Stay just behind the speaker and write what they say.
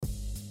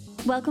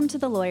Welcome to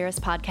the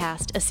Lawyerist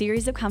Podcast, a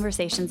series of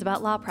conversations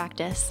about law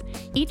practice.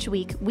 Each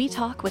week, we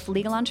talk with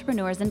legal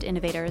entrepreneurs and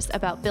innovators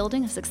about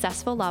building a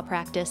successful law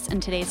practice in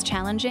today's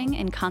challenging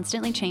and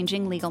constantly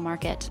changing legal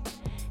market.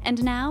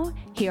 And now,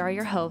 here are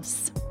your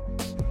hosts.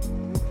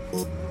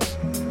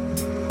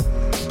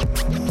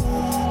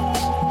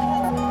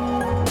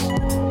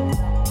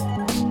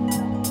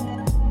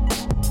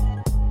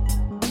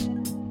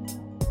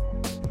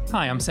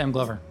 Hi, I'm Sam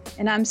Glover.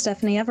 And I'm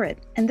Stephanie Everett.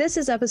 And this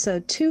is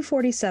episode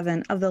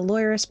 247 of the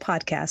Lawyerist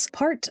Podcast,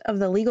 part of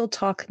the Legal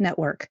Talk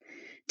Network.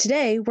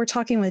 Today, we're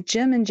talking with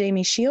Jim and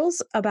Jamie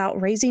Shields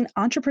about raising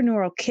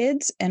entrepreneurial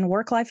kids and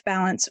work-life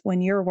balance when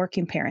you're a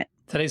working parent.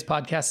 Today's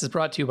podcast is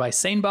brought to you by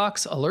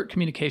SaneBox, Alert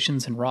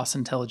Communications, and Ross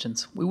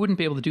Intelligence. We wouldn't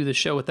be able to do this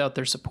show without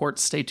their support.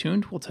 Stay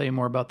tuned. We'll tell you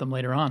more about them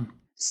later on.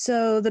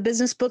 So the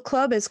Business Book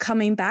Club is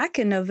coming back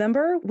in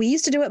November. We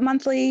used to do it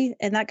monthly,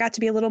 and that got to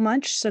be a little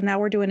much, so now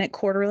we're doing it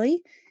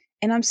quarterly.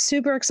 And I'm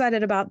super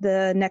excited about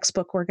the next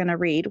book we're going to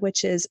read,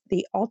 which is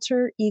The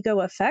Alter Ego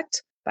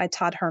Effect by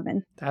Todd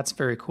Herman. That's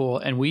very cool.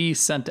 And we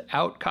sent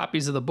out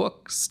copies of the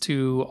books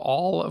to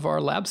all of our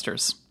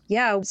labsters.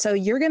 Yeah. So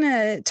you're going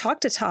to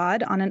talk to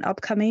Todd on an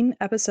upcoming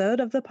episode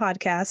of the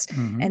podcast,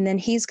 and then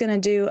he's going to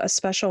do a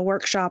special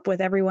workshop with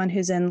everyone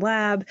who's in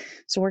lab.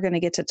 So we're going to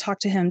get to talk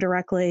to him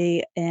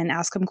directly and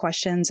ask him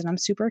questions. And I'm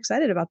super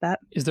excited about that.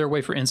 Is there a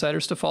way for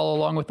insiders to follow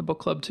along with the book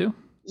club too?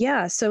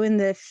 Yeah. So in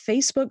the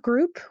Facebook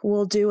group,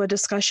 we'll do a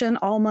discussion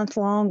all month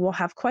long. We'll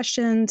have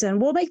questions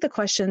and we'll make the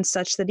questions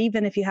such that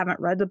even if you haven't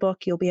read the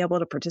book, you'll be able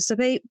to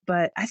participate.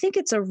 But I think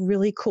it's a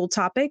really cool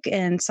topic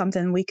and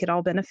something we could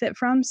all benefit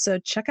from. So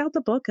check out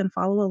the book and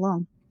follow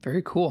along.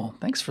 Very cool.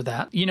 Thanks for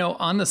that. You know,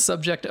 on the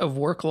subject of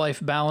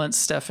work-life balance,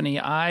 Stephanie,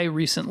 I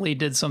recently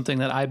did something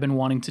that I've been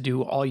wanting to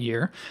do all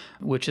year,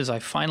 which is I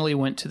finally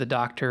went to the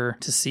doctor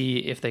to see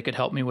if they could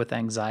help me with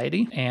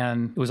anxiety.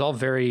 And it was all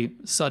very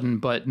sudden,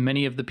 but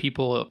many of the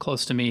people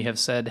close to me have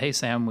said, "Hey,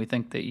 Sam, we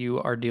think that you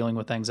are dealing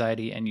with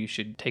anxiety and you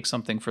should take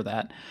something for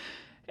that."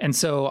 And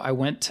so I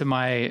went to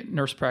my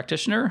nurse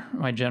practitioner,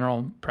 my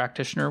general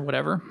practitioner,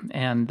 whatever,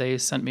 and they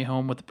sent me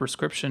home with a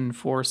prescription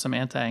for some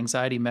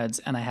anti-anxiety meds.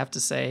 And I have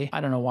to say,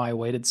 I don't know why I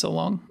waited so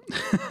long.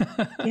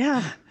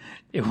 Yeah.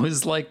 It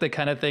was like the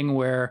kind of thing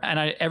where,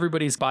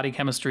 everybody's body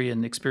chemistry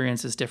and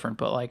experience is different,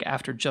 but like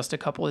after just a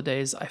couple of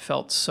days, I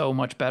felt so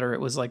much better. It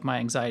was like my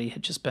anxiety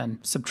had just been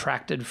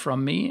subtracted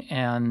from me,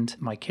 and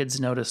my kids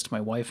noticed,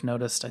 my wife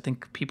noticed. I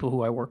think people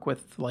who I work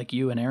with, like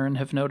you and Aaron,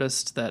 have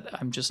noticed that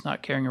I'm just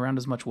not carrying around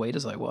as much weight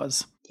as I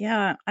was.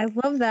 Yeah, I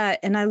love that.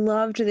 And I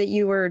loved that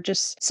you were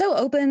just so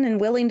open and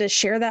willing to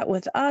share that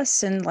with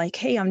us and like,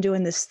 hey, I'm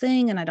doing this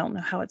thing and I don't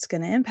know how it's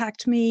going to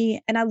impact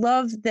me. And I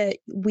love that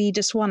we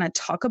just want to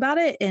talk about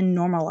it and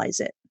normalize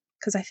it.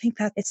 Because I think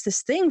that it's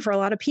this thing for a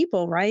lot of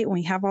people, right?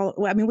 We have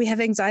we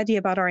have anxiety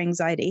about our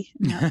anxiety.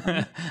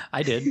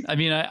 I did. I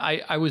mean,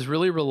 I was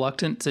really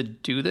reluctant to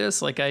do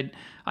this. Like I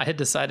had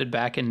decided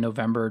back in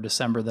November,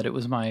 December that it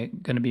was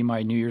going to be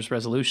my New Year's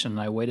resolution.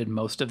 And I waited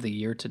most of the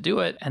year to do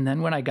it. And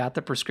then when I got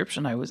the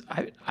prescription,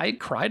 I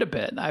cried a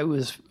bit. I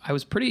was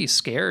pretty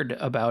scared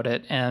about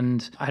it.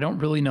 And I don't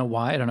really know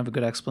why. I don't have a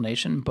good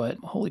explanation, but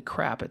holy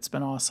crap, it's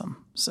been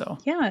awesome. So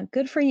yeah,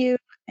 good for you.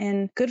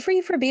 And good for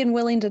you for being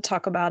willing to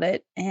talk about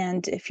it.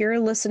 And if you're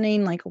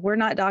listening, like we're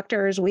not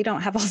doctors, we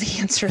don't have all the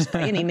answers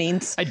by any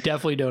means. I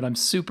definitely don't. I'm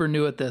super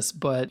new at this,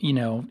 but you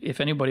know, if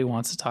anybody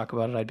wants to talk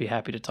about it, I'd be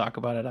happy to talk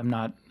about it.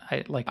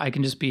 I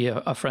can just be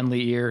a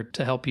friendly ear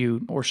to help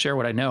you or share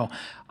what I know.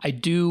 I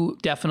do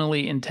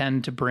definitely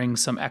intend to bring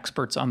some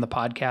experts on the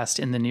podcast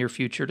in the near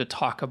future to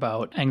talk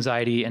about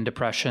anxiety and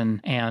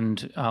depression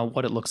and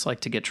what it looks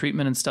like to get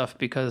treatment and stuff,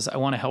 because I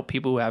want to help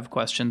people who have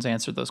questions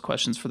answer those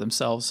questions for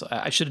themselves.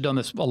 I should have done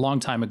this a long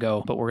time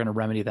ago, but we're going to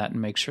remedy that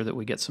and make sure that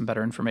we get some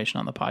better information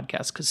on the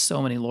podcast, because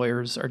so many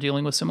lawyers are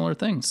dealing with similar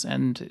things.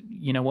 And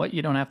you know what?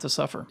 You don't have to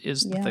suffer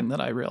is the thing that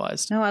I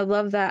realized. No, I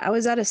love that. I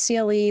was at a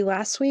CLE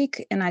last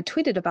week and I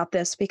tweeted about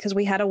this because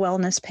we had a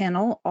wellness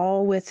panel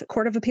all with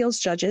Court of Appeals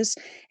judges,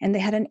 and they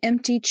had an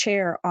empty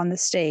chair on the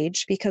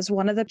stage because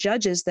one of the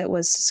judges that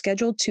was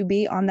scheduled to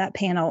be on that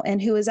panel and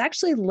who has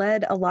actually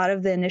led a lot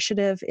of the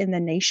initiative in the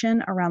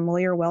nation around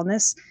lawyer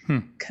wellness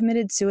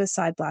committed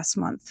suicide last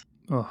month.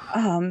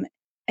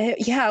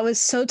 It was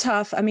so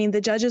tough. I mean, the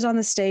judges on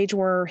the stage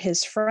were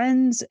his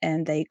friends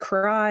and they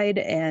cried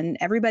and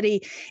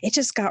everybody, it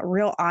just got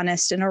real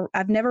honest. And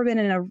I've never been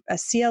in a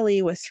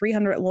CLE with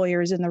 300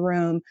 lawyers in the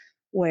room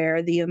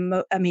where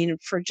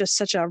for just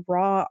such a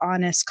raw,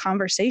 honest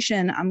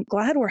conversation. I'm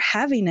glad we're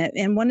having it.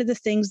 And one of the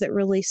things that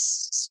really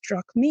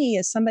struck me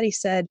is somebody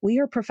said, we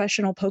are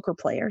professional poker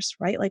players,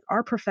 right? Like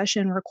our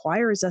profession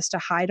requires us to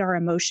hide our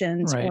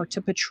emotions or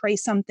to portray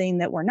something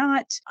that we're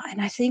not.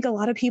 And I think a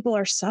lot of people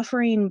are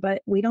suffering,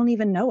 but we don't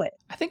even know it.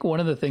 I think one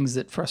of the things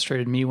that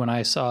frustrated me when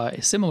I saw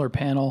a similar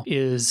panel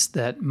is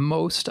that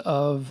most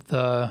of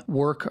the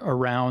work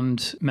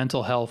around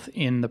mental health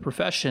in the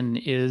profession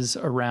is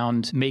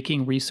around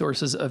making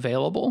resources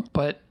available.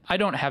 But I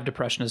don't have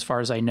depression as far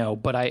as I know,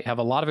 but I have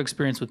a lot of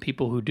experience with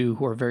people who do,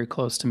 who are very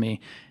close to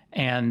me.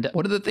 And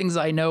one of the things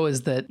I know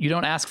is that you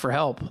don't ask for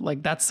help.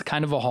 Like that's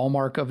kind of a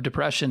hallmark of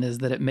depression, is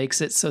that it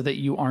makes it so that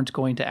you aren't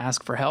going to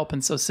ask for help.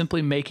 And so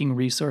simply making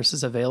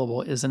resources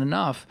available isn't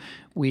enough.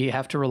 We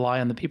have to rely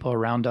on the people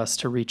around us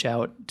to reach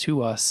out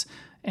to us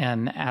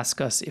and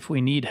ask us if we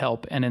need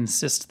help and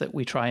insist that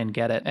we try and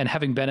get it. And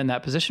having been in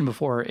that position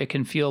before, it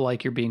can feel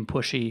like you're being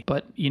pushy,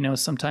 but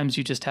sometimes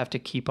you just have to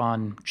keep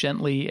on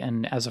gently,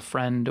 and as a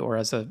friend or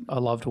as a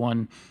loved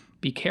one,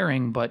 be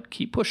caring, but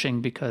keep pushing,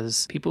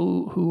 because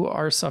people who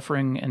are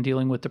suffering and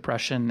dealing with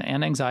depression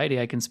and anxiety,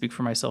 I can speak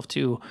for myself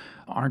too,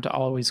 aren't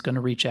always going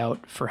to reach out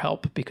for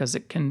help because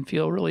it can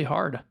feel really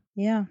hard.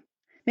 Yeah.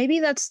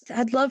 Maybe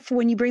I'd love for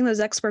when you bring those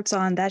experts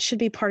on, that should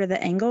be part of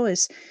the angle,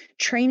 is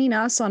training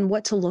us on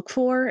what to look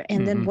for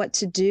and then what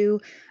to do.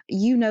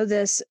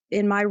 This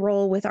in my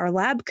role with our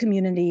lab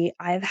community,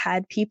 I've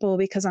had people,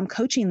 because I'm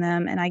coaching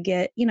them and I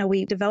get,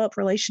 we develop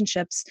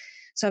relationships.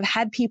 So I've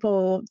had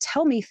people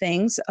tell me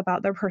things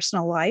about their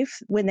personal life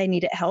when they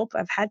needed help.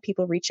 I've had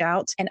people reach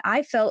out and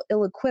I felt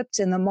ill-equipped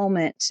in the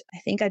moment. I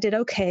think I did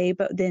okay,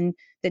 but then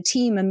the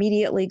team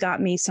immediately got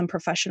me some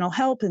professional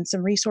help and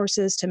some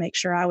resources to make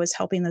sure I was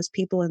helping those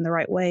people in the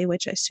right way,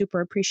 which I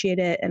super appreciate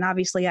it. And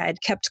obviously I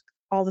had kept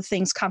all the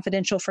things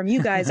confidential from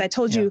you guys. I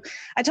told you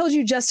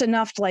just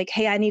enough to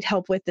hey, I need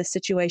help with this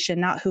situation,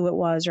 not who it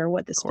was or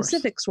what the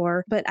specifics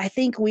were. But I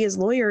think we as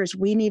lawyers,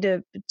 we need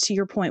to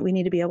your point, we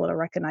need to be able to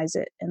recognize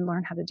it and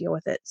learn how to deal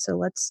with it. So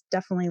let's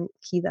definitely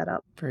key that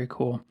up. Very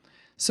cool.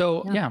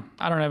 So yeah,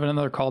 I don't have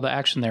another call to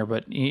action there,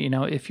 but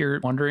if you're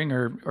wondering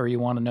or you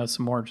want to know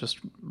some more, just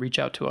reach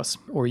out to us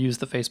or use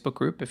the Facebook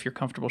group if you're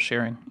comfortable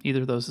sharing.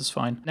 Either of those is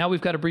fine. Now we've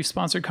got a brief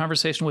sponsored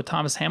conversation with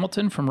Thomas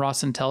Hamilton from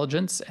Ross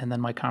Intelligence, and then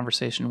my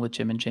conversation with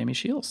Jim and Jamie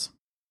Shields.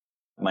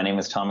 My name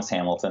is Thomas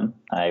Hamilton.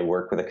 I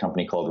work with a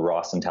company called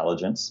Ross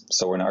Intelligence.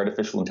 So we're an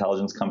artificial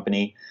intelligence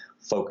company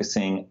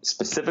focusing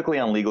specifically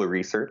on legal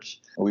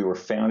research. We were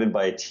founded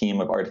by a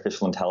team of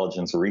artificial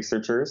intelligence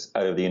researchers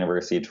out of the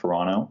University of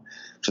Toronto,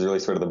 which is really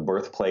sort of the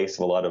birthplace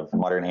of a lot of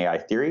modern AI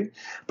theory,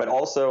 but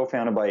also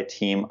founded by a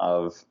team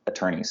of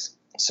attorneys.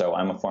 So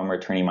I'm a former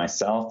attorney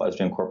myself. I was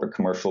doing corporate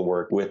commercial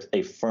work with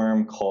a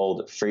firm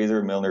called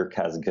Fraser Milner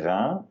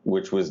Casgrain,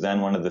 which was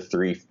then one of the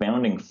three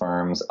founding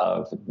firms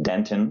of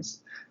Dentons,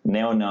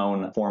 now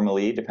known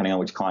formally, depending on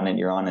which continent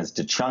you're on, as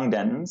DeChung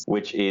Dentons,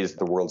 which is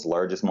the world's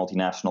largest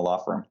multinational law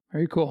firm.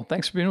 Very cool.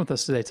 Thanks for being with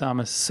us today,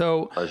 Thomas.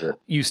 So Pleasure.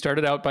 You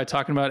started out by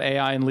talking about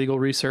AI and legal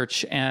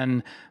research,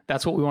 and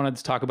that's what we wanted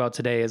to talk about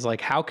today is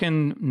how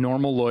can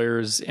normal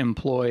lawyers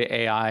employ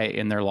AI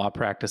in their law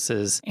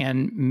practices?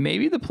 And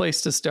maybe the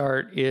place to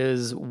start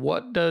is,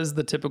 what does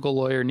the typical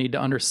lawyer need to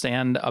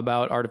understand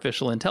about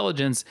artificial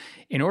intelligence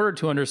in order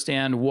to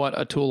understand what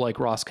a tool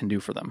like Ross can do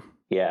for them?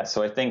 Yeah,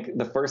 so I think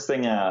the first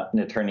thing an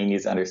attorney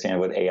needs to understand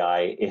with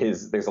AI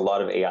is there's a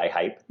lot of AI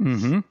hype.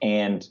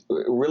 And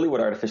really what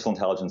artificial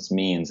intelligence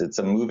means, it's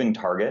a moving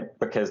target,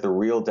 because the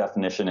real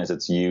definition as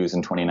it's used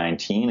in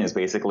 2019 is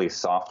basically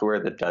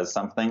software that does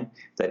something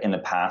that in the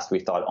past we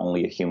thought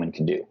only a human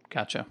could do.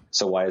 Gotcha.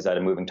 So why is that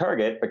a moving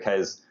target?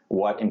 Because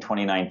what in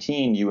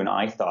 2019 you and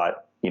I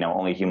thought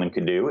only a human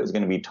could do is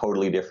going to be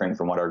totally different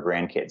from what our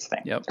grandkids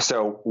think. Yep.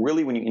 So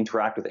really when you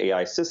interact with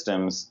AI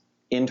systems,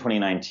 in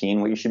 2019,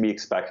 what you should be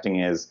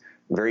expecting is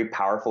very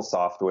powerful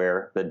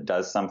software that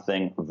does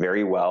something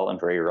very well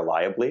and very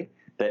reliably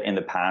that in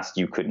the past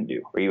you couldn't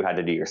do, or you had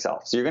to do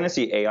yourself. So you're going to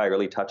see AI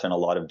really touch on a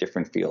lot of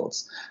different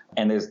fields.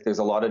 And there's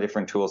a lot of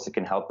different tools that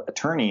can help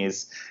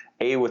attorneys,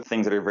 with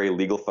things that are very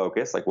legal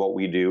focused, like what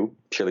we do,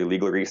 purely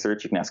legal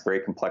research. You can ask very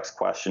complex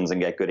questions and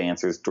get good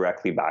answers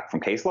directly back from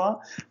case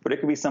law. But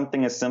it could be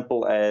something as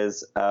simple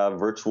as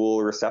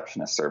virtual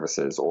receptionist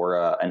services or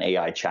an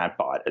AI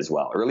chatbot as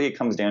well. Really, it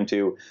comes down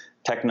to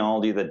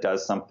technology that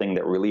does something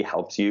that really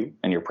helps you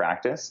in your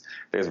practice.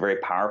 There's very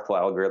powerful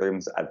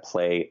algorithms at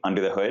play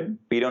under the hood,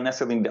 but you don't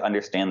necessarily need to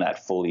understand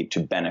that fully to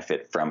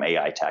benefit from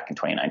AI tech in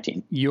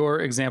 2019.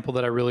 Your example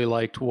that I really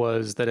liked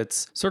was that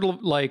it's sort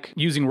of like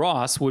using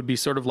Ross would be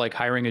sort of like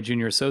hiring a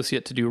junior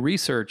associate to do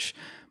research.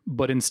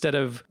 But instead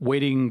of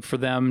waiting for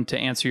them to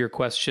answer your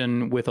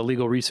question with a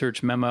legal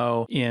research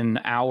memo in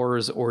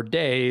hours or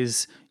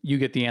days, you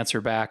get the answer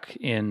back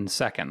in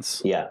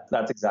seconds. Yeah,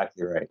 that's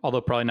exactly right.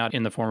 Although probably not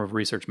in the form of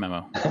research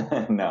memo.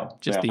 No.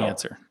 Just the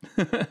answer.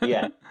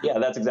 Yeah,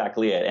 that's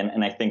exactly it.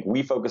 And I think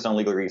we focused on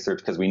legal research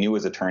because we knew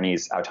as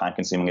attorneys how time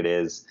consuming it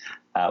is.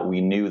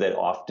 We knew that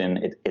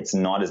often it's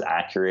not as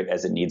accurate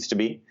as it needs to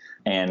be.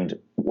 And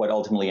what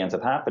ultimately ends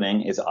up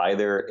happening is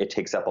either it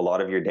takes up a lot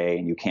of your day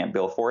and you can't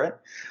bill for it,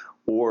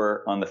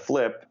 or on the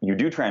flip, you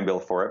do try and bill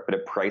for it, but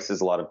it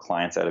prices a lot of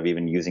clients out of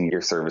even using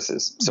your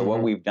services. So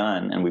what we've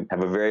done, and we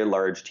have a very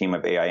large team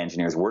of AI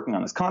engineers working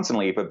on this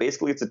constantly, but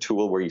basically it's a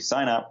tool where you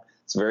sign up,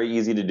 it's very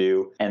easy to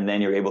do, and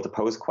then you're able to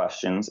pose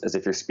questions as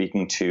if you're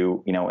speaking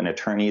to, an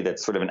attorney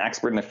that's sort of an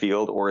expert in the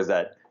field, or is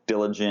that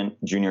diligent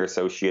junior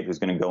associate who's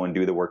going to go and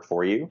do the work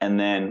for you. And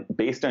then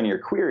based on your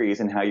queries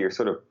and how you're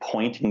sort of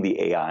pointing the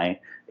AI,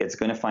 it's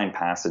going to find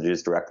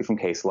passages directly from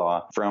case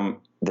law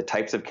from the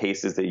types of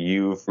cases that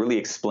you've really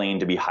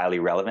explained to be highly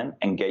relevant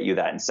and get you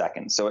that in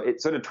seconds. So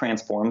it sort of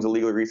transforms the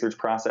legal research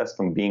process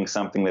from being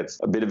something that's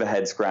a bit of a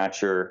head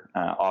scratcher,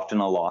 often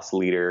a loss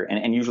leader,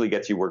 and usually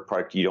gets you work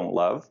product you don't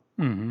love,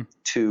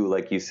 to,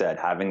 like you said,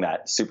 having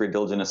that super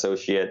diligent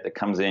associate that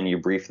comes in, you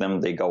brief them,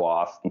 they go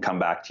off and come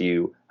back to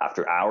you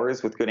after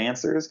hours with good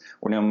answers.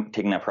 We're now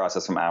taking that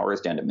process from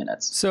hours down to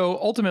minutes. So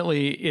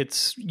ultimately,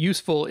 it's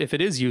useful if it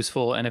is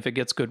useful and if it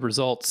gets good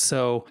results.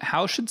 So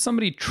how should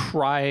somebody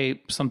try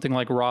something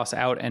like Ross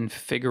out and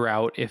figure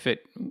out if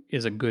it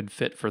is a good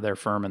fit for their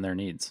firm and their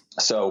needs?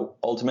 So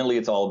ultimately,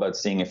 it's all about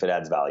seeing if it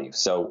adds value.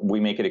 So we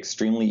make it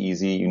extremely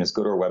easy. You can just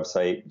go to our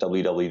website,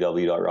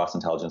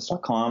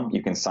 www.rossintelligence.com.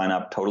 You can sign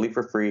up totally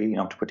for free. You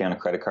don't have to put down a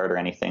credit card or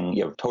anything.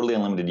 You have totally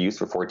unlimited use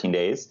for 14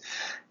 days.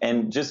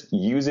 And just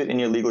use it in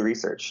your legal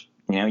research.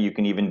 You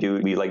can even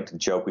we like to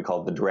joke, we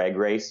call it the drag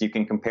race. You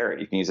can compare it.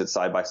 You can use it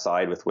side by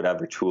side with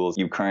whatever tools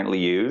you currently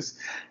use.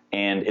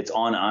 And it's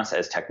on us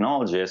as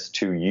technologists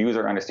to use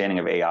our understanding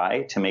of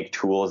AI to make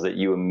tools that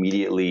you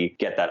immediately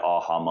get that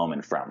aha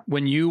moment from.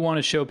 When you want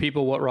to show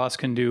people what Ross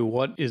can do,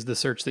 what is the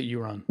search that you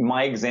run?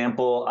 My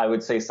example, I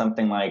would say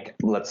something like,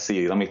 let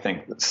me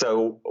think.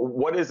 So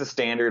what is the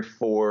standard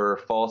for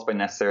false by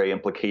necessary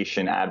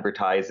implication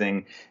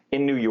advertising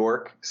in New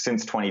York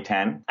since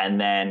 2010?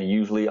 And then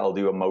usually I'll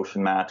do a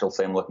motion match. I'll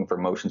say I'm looking for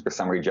motions for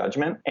summary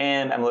judgment,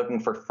 and I'm looking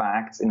for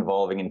facts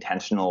involving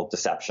intentional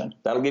deception.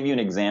 That'll give you an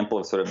example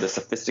of sort of the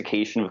sophistication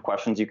of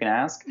questions you can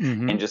ask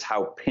and just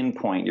how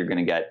pinpoint you're going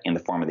to get in the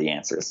form of the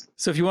answers.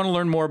 So if you want to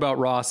learn more about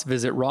Ross,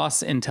 visit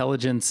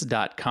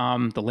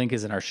rossintelligence.com. The link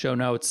is in our show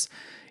notes.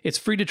 It's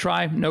free to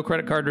try, no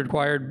credit card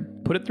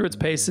required. Put it through its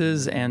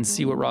paces and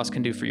see what Ross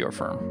can do for your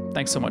firm.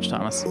 Thanks so much,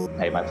 Thomas.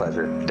 Hey, my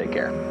pleasure. Take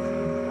care.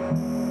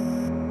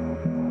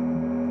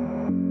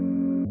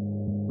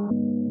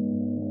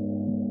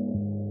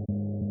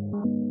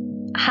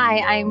 Hi,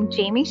 I'm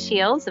Jamie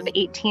Shields of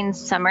 18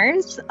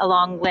 Summers,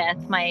 along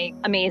with my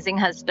amazing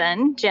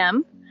husband,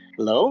 Jim.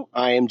 Hello,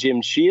 I am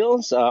Jim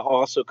Shields,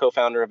 also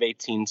co-founder of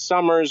 18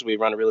 Summers. We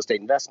run a real estate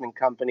investment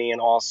company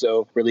and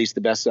also released the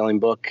best-selling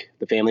book,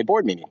 The Family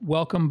Board Meeting.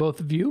 Welcome, both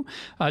of you.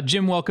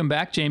 Jim, welcome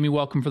back. Jamie,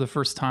 welcome for the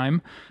first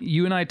time.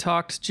 You and I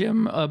talked,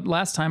 Jim,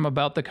 last time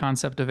about the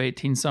concept of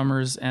 18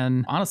 Summers.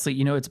 And honestly,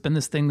 it's been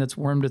this thing that's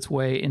wormed its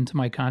way into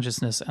my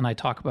consciousness. And I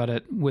talk about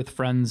it with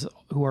friends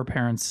who are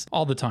parents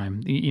all the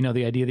time.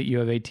 The idea that you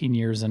have 18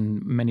 years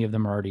and many of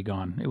them are already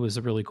gone. It was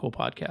a really cool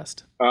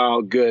podcast.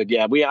 Oh, good.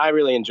 Yeah, I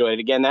really enjoyed it.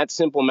 Again, that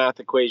simple math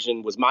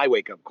equation was my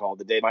wake-up call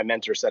the day my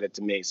mentor said it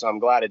to me. So I'm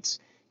glad it's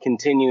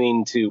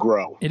continuing to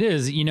grow. It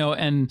is,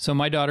 and so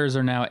my daughters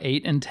are now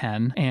 8 and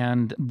 10,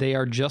 and they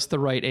are just the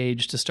right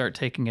age to start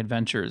taking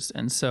adventures.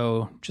 And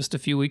so just a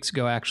few weeks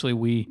ago, actually,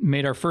 we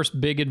made our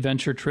first big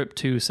adventure trip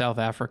to South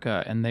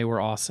Africa, and they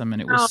were awesome.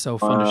 And it was so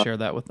fun to share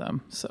that with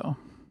them. So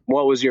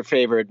what was your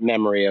favorite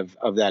memory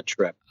of that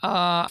trip?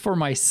 For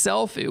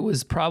myself, it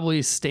was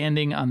probably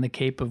standing on the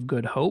Cape of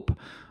Good Hope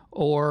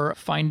or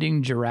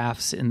finding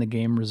giraffes in the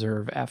game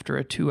reserve after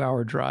a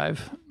 2-hour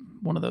drive.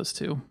 One of those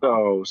two.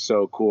 Oh,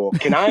 so cool.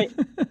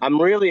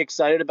 I'm really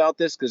excited about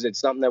this because it's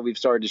something that we've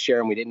started to share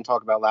and we didn't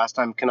talk about last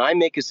time. Can I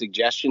make a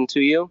suggestion to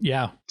you?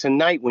 Yeah.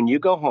 Tonight, when you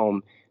go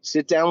home,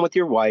 sit down with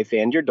your wife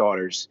and your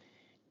daughters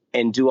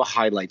and do a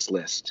highlights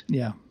list.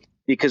 Yeah.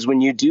 Because when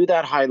you do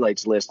that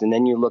highlights list and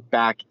then you look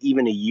back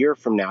even a year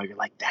from now, you're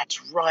like,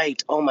 that's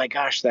right. Oh my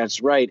gosh,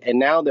 that's right. And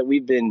now that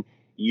we've been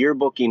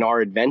yearbooking our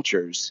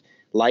adventures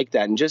like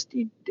that, and just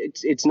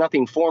it's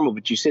nothing formal,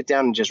 but you sit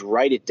down and just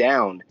write it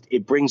down,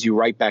 it brings you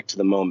right back to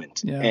the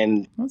moment. Yeah,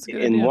 and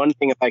one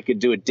thing, if I could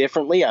do it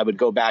differently, I would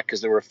go back,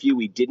 because there were a few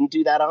we didn't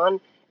do that on,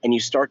 and you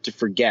start to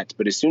forget.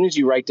 But as soon as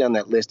you write down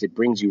that list, it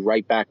brings you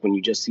right back when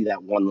you just see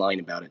that one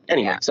line about it.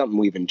 Anyway, something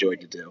we've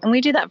enjoyed to do. And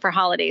we do that for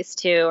holidays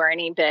too, or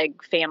any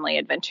big family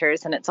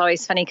adventures. And it's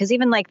always funny because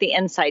even like the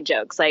inside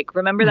jokes, like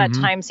remember that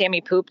time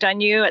Sammy pooped on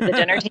you at the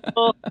dinner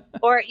table?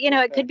 Or,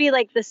 it could be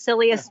like the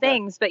silliest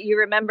things, but you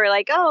remember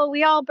like, oh,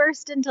 we all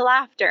burst into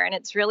laughter. And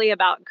it's really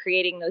about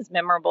creating those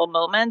memorable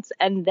moments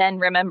and then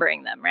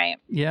remembering them, right?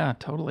 Yeah,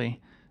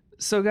 totally.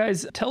 So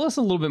guys, tell us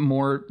a little bit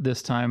more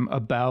this time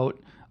about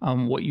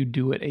what you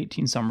do at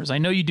 18 Summers. I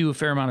know you do a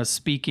fair amount of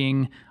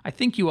speaking. I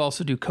think you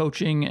also do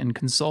coaching and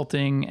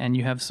consulting, and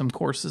you have some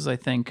courses, I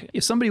think.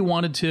 If somebody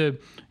wanted to,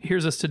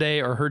 hears us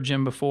today or heard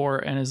Jim before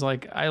and is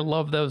like, I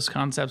love those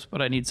concepts,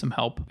 but I need some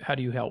help, how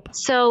do you help?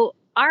 So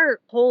our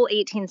whole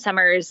 18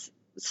 Summers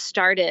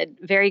started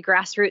very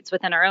grassroots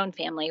within our own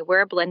family. We're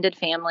a blended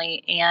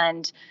family,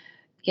 and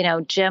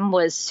Jim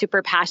was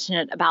super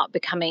passionate about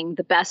becoming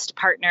the best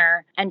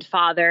partner and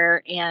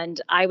father. And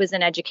I was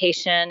in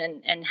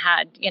education and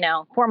had,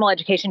 formal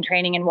education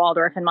training in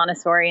Waldorf and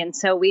Montessori. And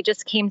so we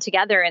just came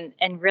together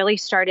and really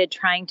started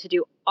trying to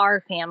do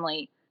our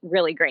family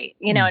really great,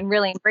 and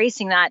really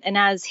embracing that. And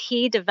as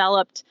he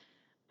developed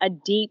a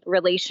deep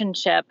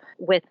relationship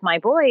with my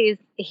boys,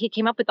 he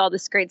came up with all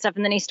this great stuff.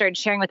 And then he started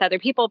sharing with other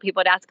people.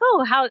 People would ask,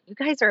 oh, how you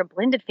guys are a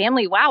blended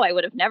family. Wow, I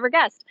would have never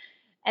guessed.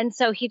 And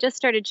so he just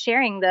started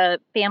sharing the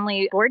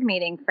family board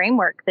meeting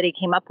framework that he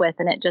came up with,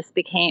 and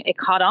it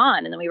caught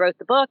on. And then we wrote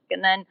the book,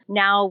 and then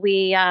now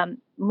we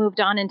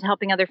moved on into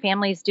helping other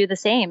families do the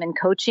same, and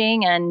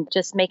coaching and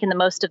just making the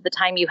most of the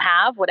time you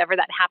have, whatever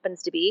that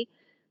happens to be,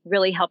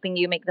 really helping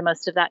you make the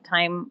most of that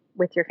time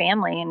with your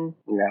family. And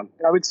yeah,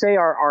 I would say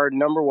our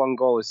number one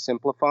goal is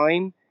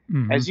simplifying.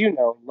 Mm-hmm. As you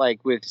know,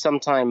 like with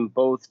sometime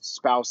both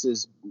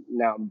spouses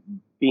now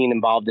being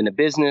involved in a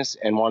business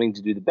and wanting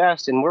to do the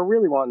best, and we're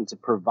really wanting to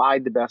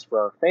provide the best for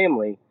our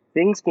family,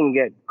 things can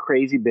get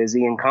crazy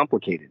busy and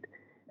complicated.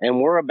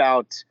 And we're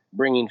about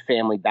bringing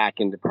family back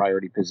into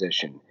priority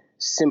position,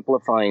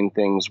 simplifying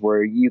things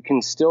where you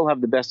can still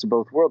have the best of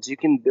both worlds. You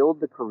can build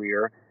the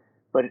career,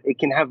 but it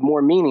can have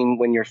more meaning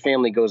when your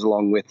family goes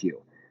along with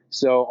you.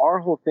 So our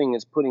whole thing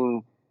is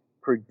putting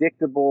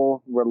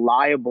predictable,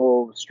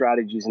 reliable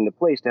strategies into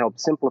place to help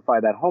simplify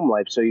that home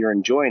life so you're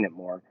enjoying it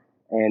more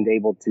and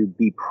able to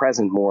be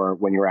present more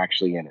when you're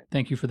actually in it.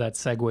 Thank you for that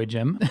segue,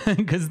 Jim,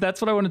 because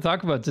that's what I want to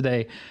talk about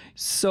today.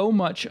 So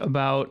much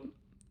about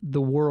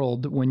the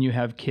world when you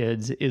have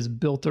kids is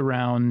built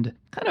around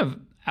kind of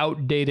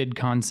outdated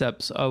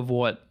concepts of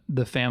what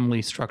the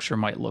family structure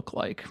might look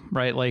like,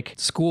 right? Like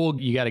school,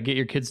 you got to get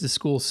your kids to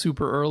school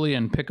super early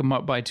and pick them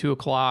up by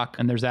 2:00,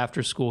 and there's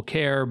after school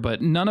care.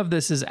 But none of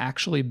this is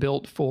actually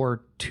built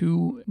for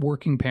two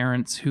working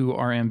parents who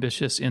are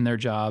ambitious in their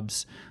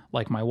jobs,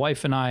 like my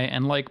wife and I,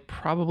 and like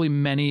probably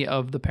many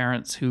of the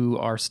parents who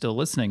are still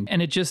listening.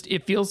 And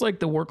it feels like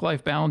the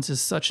work-life balance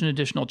is such an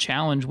additional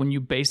challenge when you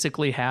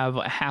basically have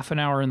a half an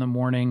hour in the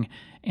morning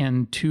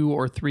and 2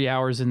 or 3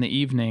 hours in the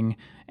evening,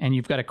 and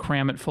you've got to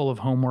cram it full of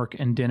homework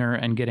and dinner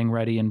and getting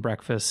ready and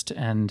breakfast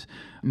and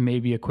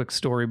maybe a quick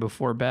story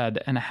before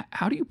bed. And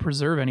how do you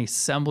preserve any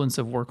semblance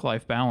of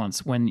work-life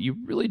balance when you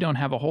really don't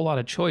have a whole lot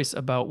of choice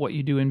about what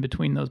you do in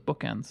between those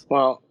bookends?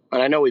 Well,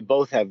 and I know we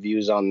both have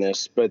views on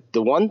this, but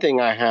the one thing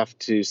I have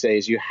to say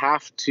is you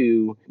have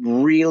to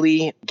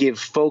really give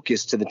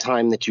focus to the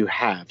time that you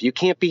have. You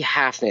can't be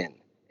half in.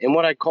 And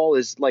what I call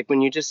is like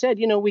when you just said,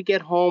 we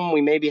get home, we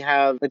maybe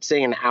have, let's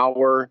say, an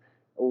hour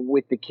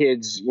with the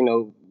kids,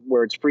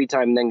 where it's free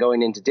time and then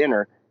going into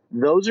dinner.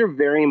 Those are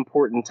very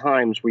important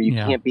times where you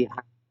can't be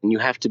half in. You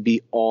have to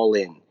be all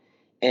in.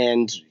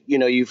 And,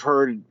 you've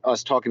heard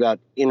us talk about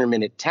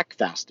intermittent tech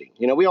fasting.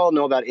 We all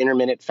know about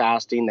intermittent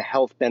fasting, the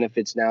health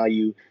benefits now.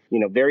 You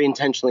very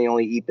intentionally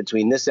only eat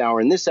between this hour,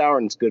 and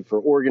it's good for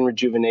organ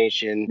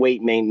rejuvenation,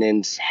 weight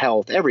maintenance,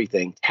 health,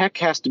 everything. Tech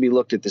has to be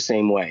looked at the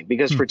same way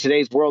because for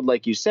today's world,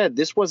 like you said,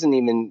 this wasn't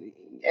even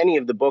any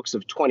of the books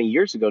of 20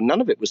 years ago.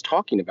 None of it was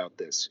talking about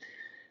this.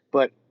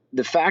 But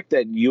the fact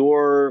that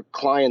your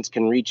clients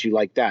can reach you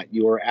like that,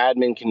 your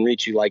admin can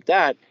reach you like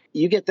that,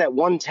 you get that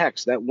one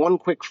text, that one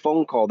quick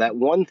phone call, that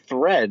one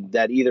thread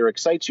that either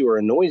excites you or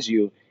annoys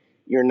you,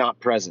 you're not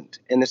present.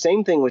 And the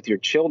same thing with your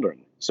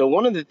children. So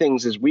one of the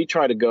things is we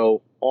try to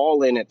go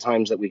all in at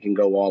times that we can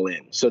go all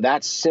in. So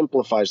that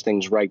simplifies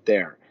things right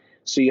there.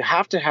 So you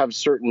have to have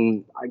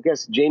certain, I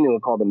guess Jamie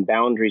would call them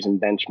boundaries and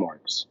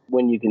benchmarks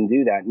when you can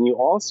do that. And you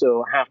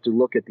also have to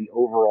look at the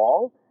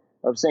overall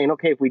of saying,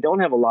 okay, if we don't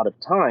have a lot of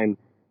time,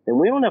 then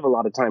we don't have a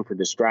lot of time for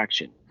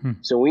distraction.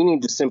 So we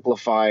need to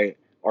simplify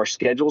our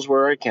schedules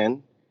where I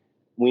can.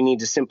 We need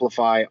to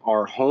simplify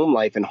our home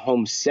life and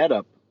home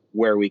setup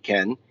where we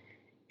can.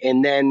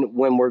 And then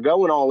when we're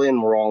going all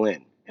in, we're all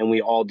in. And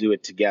we all do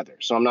it together.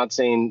 So I'm not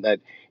saying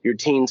that your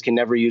teens can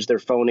never use their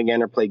phone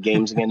again or play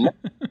games again,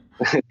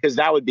 because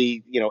that would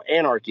be,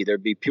 anarchy.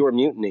 There'd be pure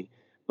mutiny.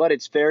 But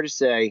it's fair to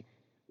say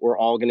we're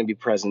all going to be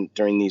present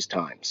during these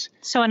times.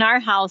 So in our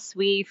house,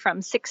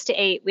 from 6 to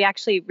 8, we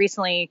actually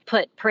recently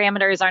put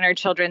parameters on our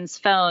children's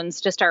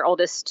phones. Just our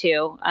oldest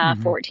two,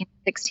 14,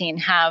 16,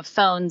 have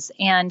phones.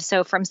 And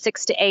so from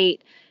 6 to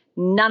 8,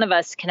 none of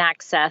us can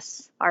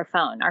access our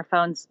phone. Our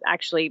phones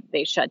actually,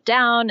 they shut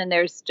down, and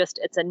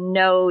it's a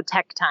no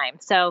tech time.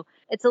 So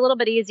it's a little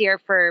bit easier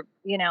for,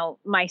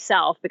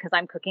 myself because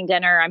I'm cooking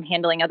dinner, I'm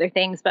handling other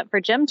things. But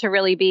for Jim to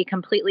really be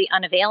completely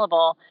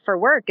unavailable for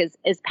work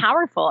is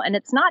powerful. And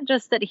it's not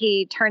just that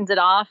he turns it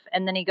off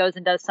and then he goes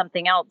and does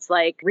something else,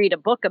 like read a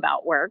book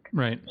about work.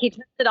 Right. He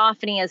turns it off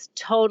and he is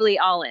totally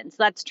all in. So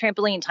that's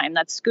trampoline time,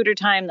 that's scooter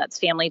time, that's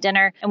family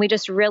dinner. And we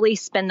just really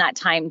spend that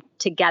time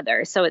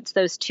together. So it's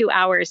those 2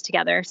 hours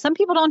together. Some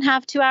people don't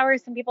have 2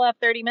 hours. Some people have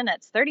 30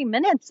 minutes. 30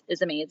 minutes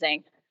is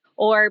amazing.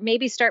 Or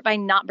maybe start by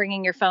not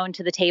bringing your phone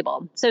to the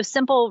table. So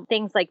simple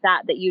things like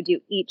that you do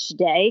each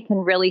day can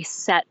really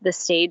set the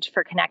stage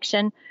for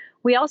connection.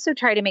 We also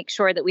try to make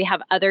sure that we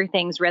have other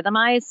things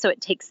rhythmized so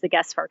it takes the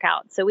guesswork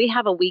out. So we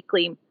have a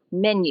weekly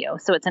menu.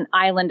 So it's an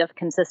island of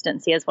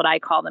consistency is what I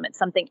call them. It's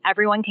something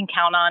everyone can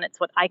count on. It's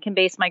what I can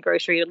base my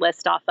grocery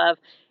list off of.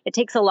 It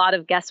takes a lot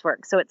of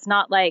guesswork. So it's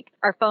not like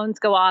our phones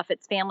go off,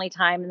 it's family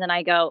time, and then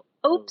I go,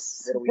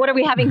 oops, what are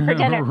we having for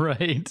dinner?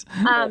 Right.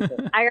 I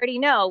already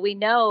know. We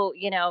know,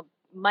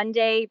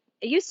 Monday,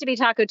 it used to be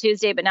Taco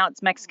Tuesday, but now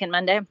it's Mexican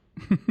Monday.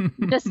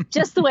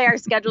 just the way our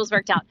schedules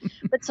worked out.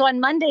 But so on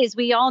Mondays,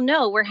 we all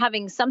know we're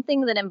having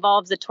something that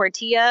involves a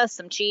tortilla,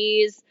 some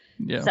cheese,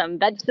 some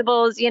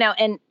vegetables,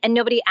 and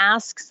nobody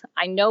asks.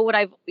 I know what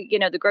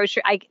the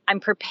grocery, I'm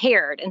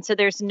prepared. And so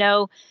there's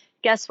no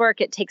guesswork.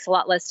 It takes a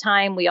lot less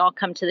time. We all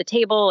come to the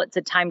table. It's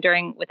a time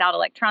without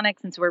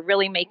electronics. And so we're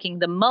really making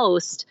the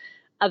most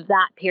of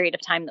that period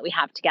of time that we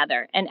have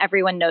together. And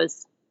everyone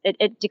knows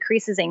it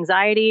decreases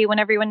anxiety when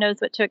everyone knows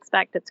what to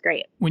expect. It's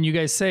great. When you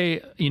guys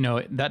say,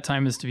 that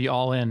time is to be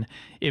all in,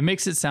 it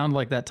makes it sound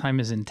like that time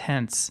is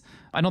intense.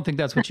 I don't think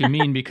that's what you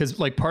mean, because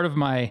like part of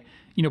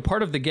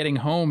the getting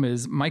home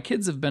is my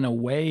kids have been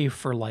away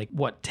for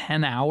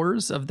 10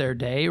 hours of their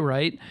day,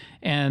 right?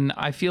 And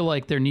I feel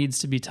like there needs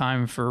to be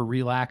time for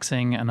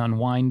relaxing and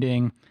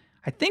unwinding.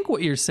 I think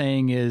what you're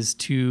saying is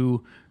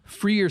to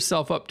free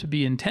yourself up to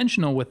be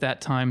intentional with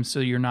that time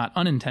so you're not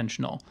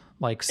unintentional,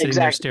 like sitting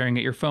there staring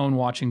at your phone,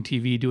 watching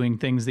TV, doing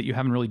things that you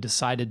haven't really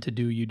decided to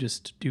do. You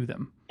just do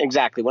them.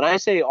 Exactly. When I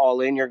say all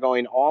in, you're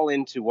going all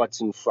into what's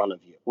in front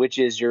of you, which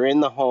is you're in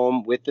the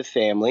home with the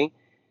family.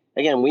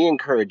 Again, we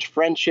encourage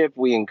friendship.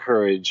 We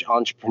encourage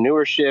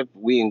entrepreneurship.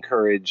 We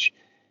encourage,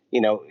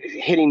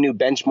 hitting new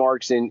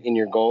benchmarks in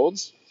your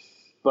goals.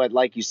 But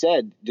like you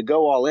said, to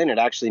go all in, it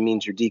actually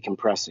means you're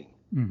decompressing.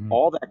 Mm-hmm.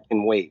 All that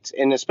can wait.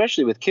 And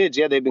especially with kids,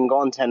 they've been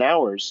gone 10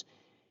 hours.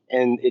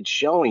 And it's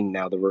showing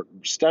now, the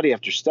study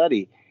after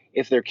study,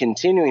 if they're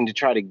continuing to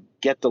try to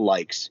get the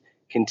likes,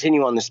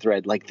 continue on this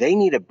thread, they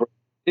need a break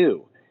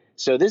too.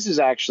 So this is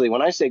actually,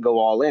 when I say go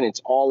all in,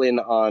 it's all in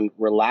on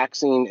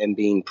relaxing and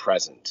being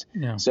present.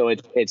 Yeah. So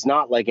it's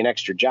not like an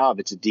extra job.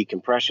 It's a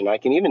decompression. I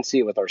can even see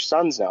it with our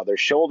sons now. Their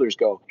shoulders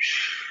go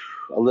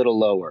a little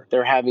lower.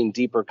 They're having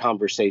deeper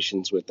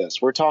conversations with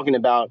us. We're talking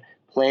about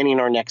planning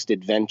our next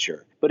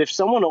adventure. But if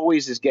someone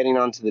always is getting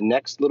onto the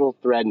next little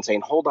thread and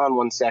saying, hold on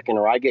 1 second,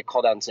 or I get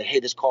called out and say, hey,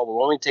 this call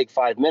will only take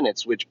 5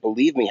 minutes, which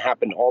believe me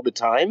happened all the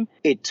time,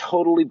 it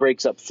totally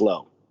breaks up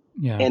flow.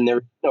 Yeah. And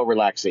there's no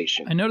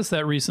relaxation. I noticed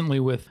that recently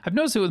I've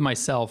noticed it with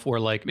myself where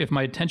if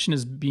my attention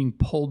is being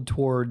pulled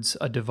towards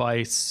a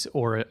device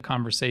or a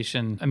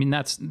conversation,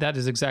 that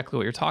is exactly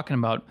what you're talking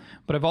about.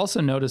 But I've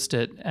also noticed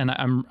it, and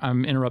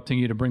I'm interrupting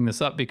you to bring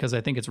this up because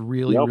I think it's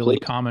really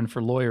common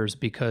for lawyers,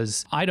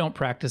 because I don't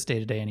practice day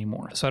to day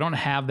anymore. So I don't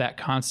have that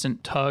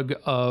constant tug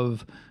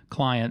of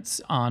clients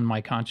on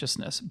my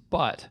consciousness,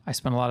 but I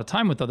spend a lot of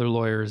time with other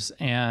lawyers.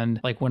 And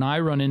when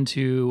I run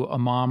into a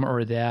mom or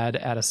a dad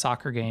at a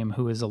soccer game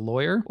who is a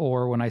lawyer,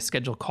 or when I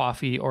schedule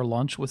coffee or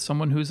lunch with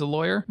someone who's a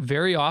lawyer,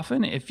 very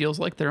often it feels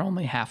like they're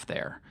only half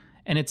there.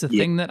 And it's a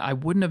thing that I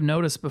wouldn't have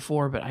noticed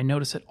before, but I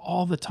notice it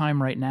all the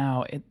time right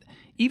now.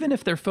 Even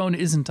if their phone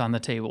isn't on the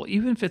table,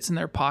 even if it's in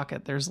their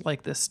pocket, there's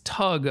this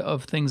tug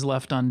of things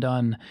left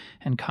undone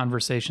and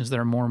conversations that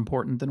are more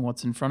important than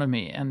what's in front of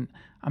me. And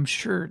I'm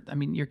sure,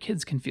 your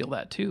kids can feel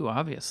that too,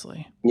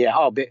 obviously.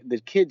 Yeah, the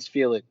kids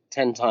feel it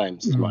 10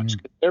 times as much.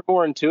 They're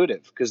more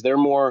intuitive because they're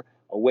more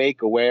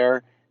awake,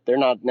 aware. They're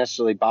not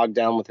necessarily bogged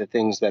down with the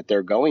things that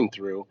they're going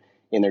through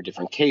in their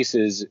different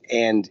cases,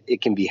 and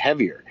it can be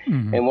heavier.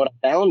 Mm-hmm. And what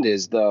I found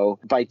is, though,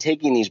 by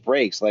taking these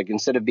breaks,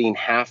 instead of being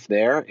half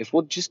there, if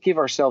we'll just give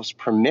ourselves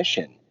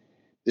permission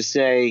to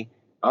say,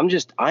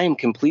 I am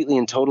completely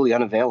and totally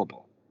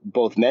unavailable,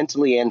 both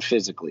mentally and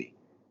physically,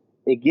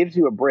 it gives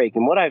you a break.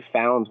 And what I've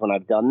found when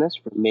I've done this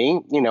for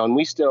me, and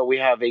we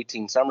have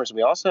 18 summers,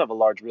 we also have a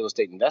large real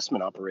estate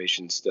investment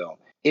operation still.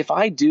 If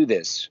I do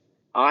this,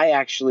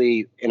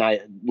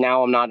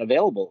 now I'm not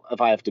available.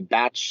 If I have to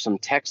batch some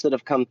texts that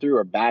have come through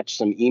or batch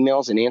some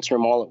emails and answer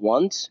them all at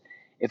once,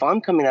 if I'm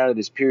coming out of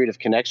this period of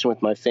connection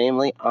with my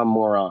family, I'm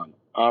more on.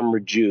 I'm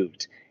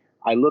rejuvened.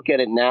 I look at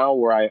it now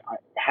where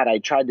I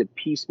tried to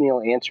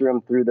piecemeal answer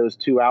them through those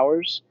 2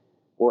 hours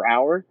or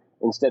hour,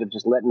 instead of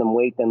just letting them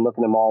wait, then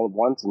looking at them all at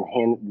once and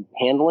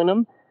handling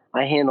them,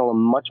 I handle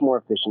them much more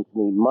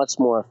efficiently, much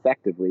more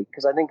effectively,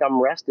 because I think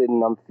I'm rested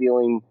and I'm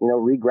feeling,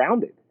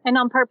 regrounded. And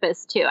on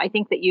purpose too. I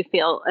think that you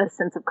feel a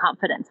sense of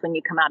confidence when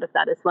you come out of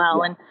that as well.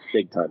 Yeah, and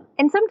big time.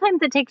 And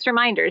sometimes it takes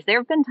reminders. There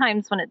have been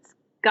times when it's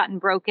gotten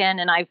broken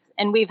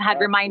and we've had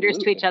reminders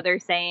to each other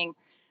saying,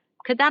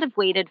 could that have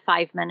waited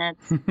 5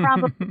 minutes?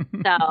 Probably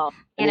so.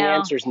 And the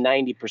answer is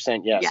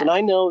 90% yes. And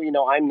I know,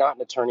 I'm not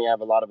an attorney. I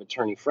have a lot of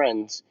attorney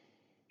friends.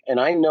 And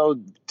I know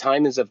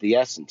time is of the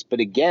essence. But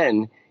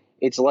again,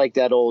 it's like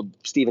that old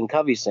Stephen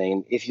Covey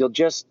saying, if you'll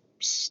just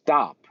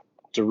stop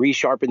to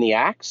resharpen the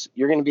axe,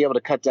 you're going to be able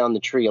to cut down the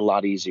tree a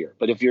lot easier.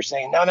 But if you're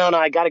saying, no,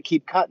 I got to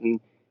keep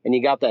cutting, and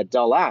you got that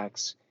dull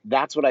axe,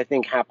 that's what I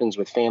think happens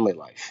with family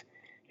life.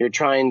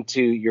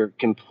 You're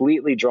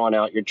completely drawn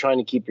out. You're trying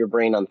to keep your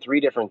brain on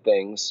 3 different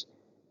things.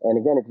 And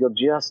again, if you'll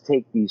just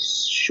take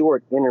these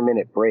short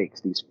intermittent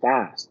breaks, these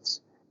fasts,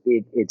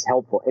 it's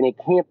helpful. And it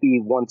can't be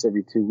once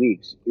every 2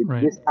 weeks.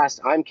 Right. This fast,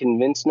 I'm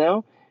convinced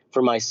now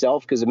for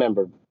myself, because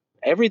remember,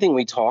 everything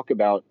we talk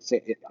about,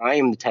 I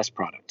am the test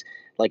product.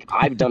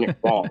 I've done it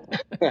wrong.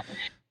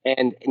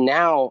 And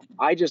now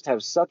I just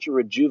have such a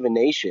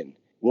rejuvenation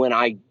when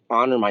I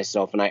honor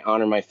myself and I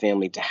honor my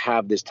family to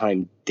have this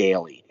time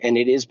daily. And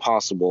it is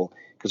possible,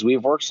 because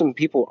we've worked some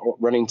people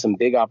running some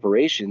big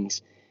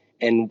operations,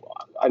 And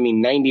I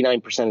mean,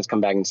 99% has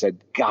come back and said,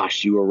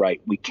 gosh, you were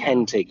right. We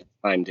can take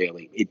time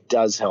daily. It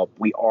does help.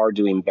 We are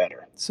doing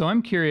better. So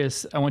I'm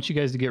curious, I want you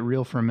guys to get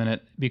real for a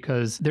minute,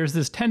 because there's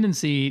this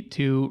tendency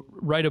to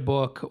write a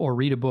book or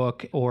read a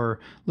book or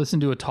listen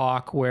to a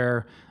talk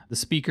where the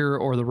speaker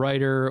or the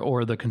writer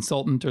or the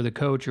consultant or the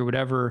coach or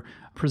whatever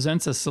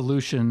presents a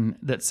solution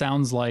that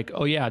sounds like,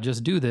 oh yeah,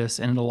 just do this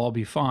and it'll all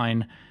be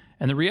fine.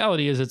 And the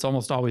reality is it's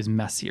almost always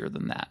messier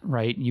than that,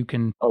 right? You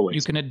can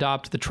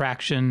adopt the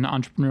Traction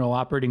entrepreneurial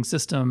operating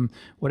system,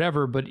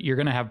 whatever, but you're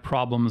going to have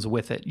problems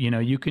with it.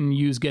 You can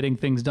use getting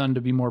things done to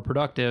be more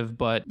productive,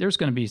 but there's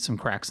going to be some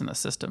cracks in the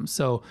system.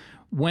 So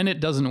when it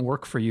doesn't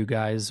work for you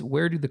guys,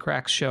 where do the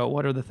cracks show?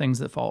 What are the things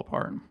that fall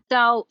apart?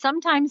 So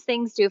sometimes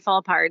things do fall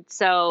apart.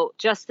 So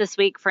just this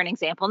week, for an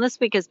example, and this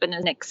week has been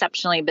an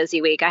exceptionally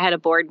busy week. I had a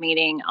board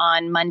meeting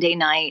on Monday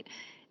night,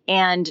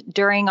 and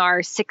during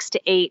our 6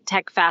 to 8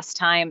 tech fast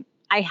time,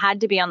 I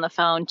had to be on the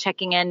phone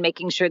checking in,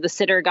 making sure the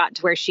sitter got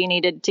to where she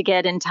needed to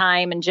get in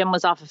time, and Jim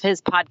was off of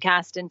his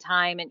podcast in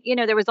time. And,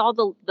 there was all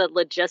the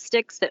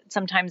logistics that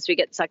sometimes we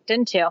get sucked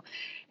into.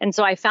 And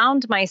so I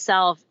found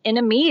myself in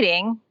a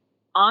meeting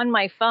on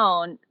my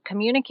phone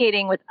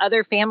communicating with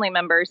other family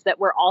members that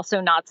were also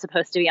not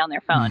supposed to be on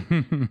their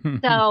phone.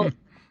 So,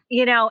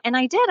 and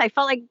I did. I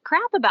felt like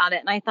crap about it.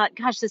 And I thought,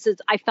 gosh,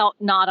 I felt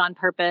not on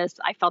purpose.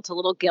 I felt a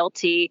little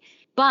guilty.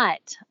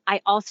 But I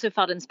also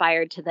felt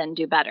inspired to then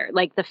do better.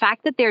 Like the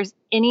fact that there's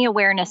any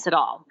awareness at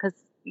all, because,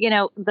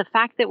 the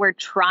fact that we're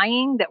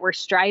trying, that we're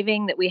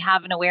striving, that we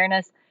have an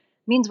awareness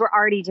means we're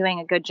already doing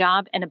a good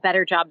job and a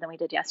better job than we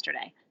did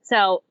yesterday.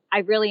 So I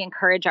really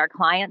encourage our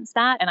clients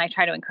that, and I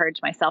try to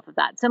encourage myself of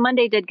that. So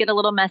Monday did get a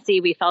little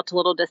messy. We felt a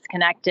little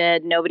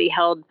disconnected. Nobody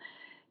held,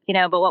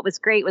 but what was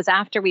great was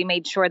after we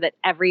made sure that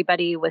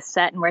everybody was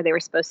set and where they were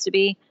supposed to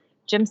be,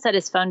 Jim set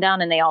his phone down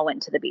and they all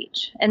went to the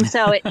beach. And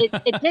so it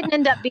didn't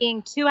end up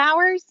being 2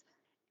 hours.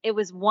 It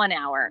was 1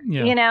 hour,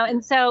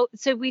 and so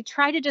we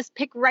try to just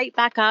pick right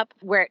back up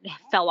where it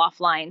fell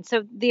offline.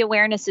 So the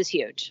awareness is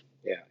huge.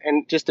 Yeah.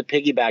 And just to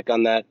piggyback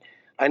on that,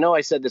 I know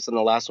I said this in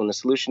the last one, the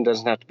solution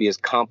doesn't have to be as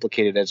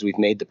complicated as we've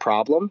made the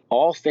problem.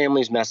 All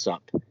families mess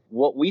up.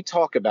 What we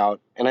talk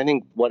about, and I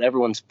think what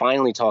everyone's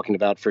finally talking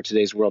about for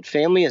today's world,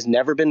 family has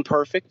never been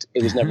perfect.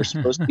 It was never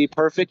supposed to be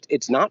perfect.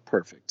 It's not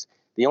perfect.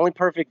 The only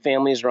perfect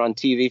families are on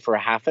TV for a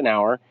half an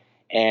hour,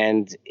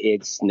 and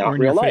it's not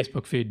real life.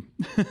 Facebook feed.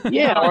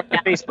 Yeah, or the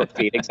Facebook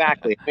feed,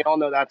 exactly. We all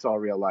know that's all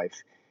real life.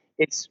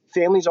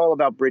 Family's all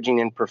about bridging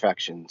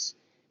imperfections.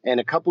 And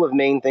a couple of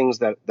main things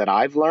that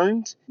I've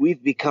learned,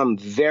 we've become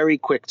very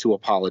quick to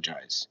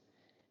apologize.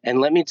 And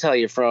let me tell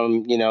you,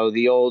 from,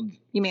 the old...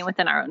 You mean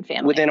within our own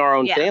family? Within our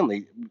own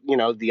family.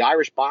 The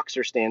Irish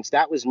boxer stance,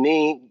 that was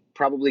me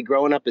probably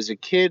growing up as a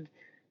kid,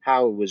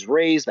 how I was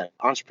raised, that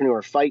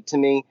entrepreneur fight to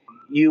me.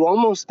 You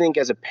almost think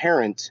as a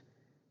parent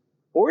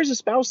or as a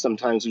spouse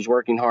sometimes who's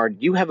working hard,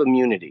 you have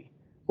immunity.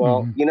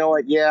 Well, you know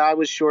what? Yeah, I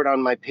was short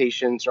on my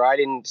patience, or I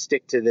didn't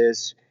stick to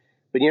this.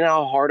 But you know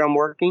how hard I'm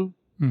working?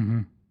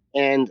 Mm-hmm.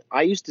 And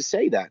I used to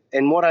say that.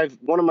 And one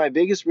of my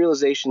biggest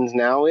realizations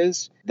now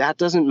is that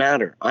doesn't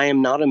matter. I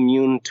am not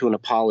immune to an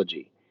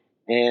apology.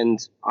 And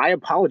I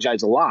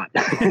apologize a lot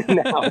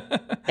now.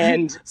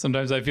 And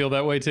sometimes I feel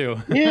that way too.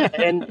 Yeah.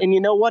 And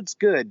you know what's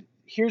good?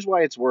 Here's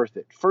why it's worth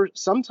it. First,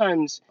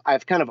 sometimes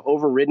I've kind of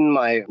overridden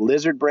my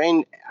lizard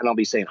brain, and I'll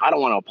be saying, I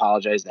don't want to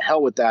apologize, the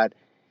hell with that.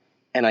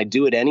 And I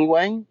do it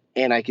anyway.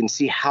 And I can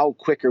see how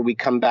quicker we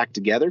come back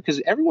together, because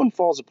everyone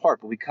falls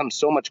apart, but we come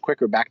so much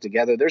quicker back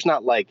together. There's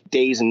not like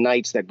days and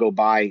nights that go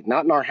by,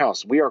 not in our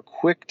house. We are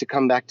quick to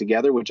come back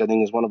together, which I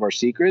think is one of our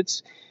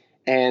secrets.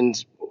 And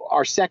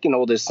our second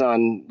oldest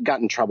son got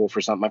in trouble for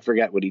something. I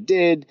forget what he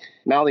did,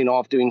 mouthing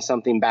off, doing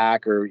something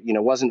back, or,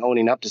 wasn't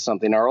owning up to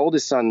something. Our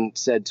oldest son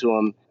said to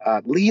him,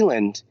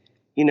 Leland,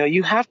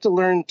 you have to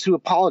learn to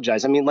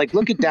apologize. I mean, like,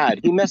 look at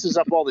Dad. He messes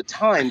up all the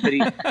time, but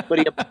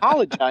he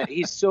apologized.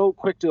 He's so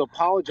quick to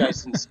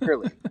apologize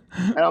sincerely.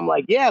 And I'm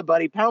like, yeah,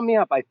 buddy, pound me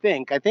up. I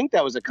think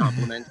that was a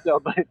compliment. So,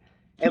 but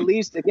at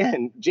least,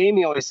 again,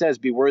 Jamie always says,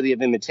 be worthy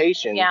of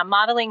imitation. Yeah,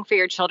 modeling for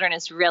your children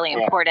is really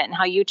important. And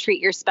how you treat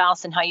your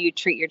spouse and how you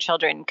treat your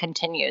children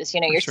continues.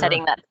 You're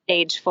setting that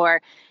stage for,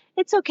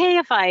 it's okay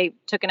if I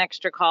took an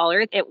extra call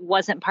or it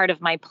wasn't part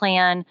of my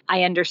plan.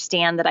 I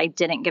understand that I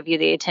didn't give you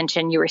the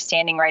attention. You were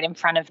standing right in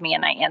front of me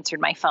and I answered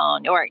my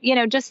phone. Or,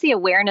 just the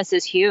awareness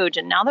is huge.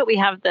 And now that we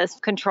have this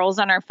controls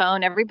on our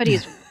phone,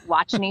 everybody's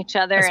watching each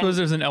other. I suppose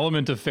there's an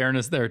element of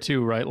fairness there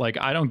too, right? Like,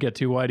 I don't get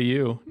to, why do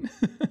you?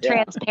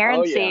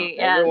 Transparency.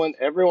 Oh, yeah.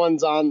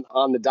 Everyone's on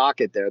the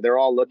docket there. They're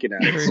all looking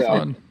at it. Very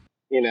fun.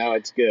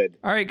 It's good.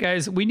 All right,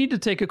 guys, we need to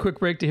take a quick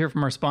break to hear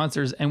from our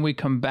sponsors, and we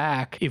come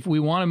back. If we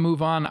want to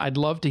move on, I'd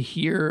love to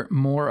hear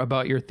more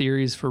about your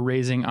theories for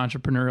raising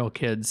entrepreneurial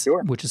kids,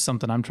 which is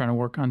something I'm trying to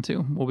work on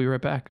too. We'll be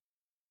right back.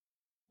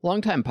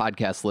 Longtime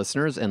podcast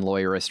listeners and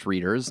Lawyerist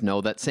readers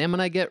know that Sam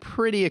and I get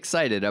pretty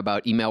excited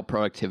about email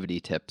productivity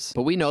tips,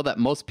 but we know that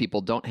most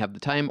people don't have the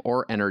time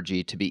or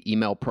energy to be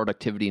email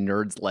productivity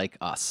nerds like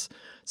us.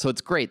 So it's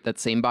great that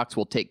SaneBox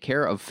will take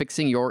care of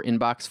fixing your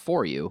inbox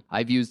for you.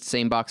 I've used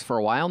SaneBox for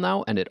a while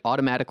now, and it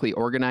automatically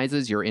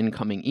organizes your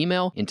incoming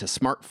email into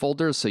smart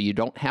folders so you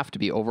don't have to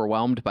be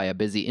overwhelmed by a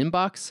busy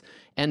inbox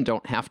and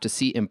don't have to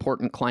see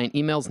important client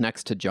emails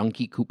next to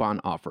junky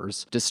coupon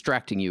offers,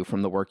 distracting you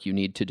from the work you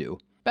need to do.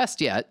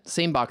 Best yet,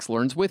 SaneBox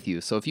learns with you,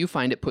 so if you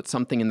find it puts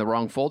something in the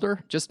wrong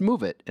folder, just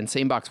move it, and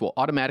SaneBox will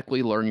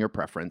automatically learn your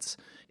preference.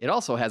 It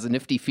also has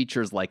nifty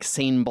features like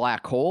Sane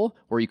Black Hole,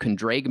 where you can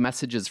drag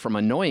messages from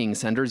annoying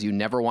senders you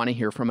never want to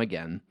hear from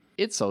again.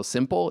 It's so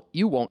simple,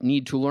 you won't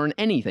need to learn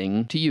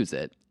anything to use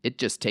it. It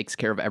just takes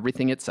care of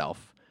everything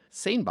itself.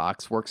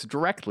 SaneBox works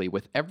directly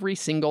with every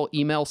single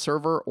email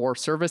server or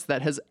service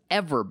that has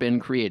ever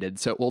been created,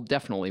 so it will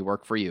definitely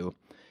work for you.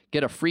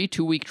 Get a free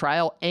 2-week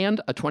trial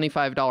and a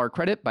 $25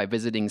 credit by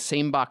visiting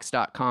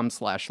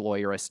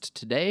sanebox.com/lawyerist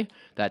today.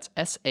 That's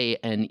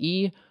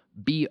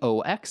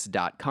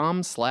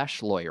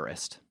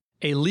SANEBOX.com/lawyerist.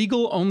 A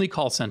legal-only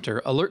call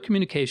center, Alert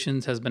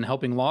Communications has been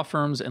helping law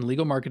firms and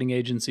legal marketing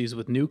agencies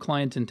with new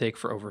client intake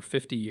for over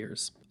 50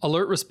 years.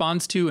 Alert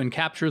responds to and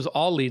captures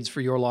all leads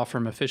for your law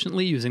firm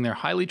efficiently using their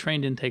highly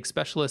trained intake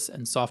specialists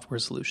and software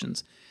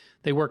solutions.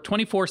 They work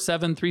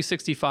 24/7,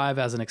 365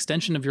 as an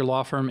extension of your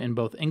law firm in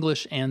both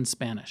English and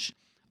Spanish.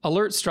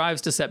 Alert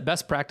strives to set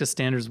best practice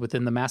standards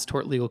within the mass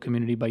tort legal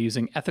community by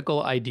using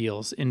ethical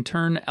ideals, in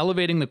turn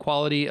elevating the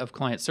quality of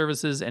client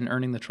services and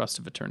earning the trust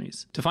of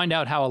attorneys. To find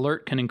out how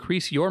Alert can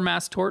increase your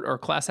mass tort or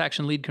class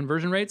action lead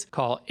conversion rates,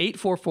 call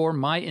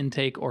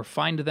 844-MY-INTAKE or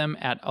find them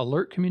at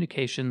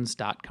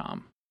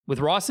alertcommunications.com. With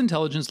Ross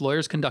Intelligence,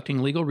 lawyers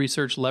conducting legal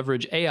research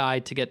leverage AI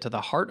to get to the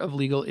heart of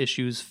legal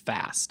issues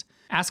fast.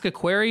 Ask a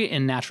query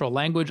in natural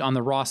language on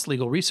the Ross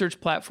Legal Research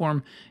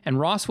platform, and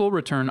Ross will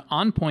return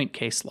on-point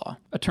case law.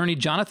 Attorney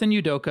Jonathan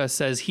Udoka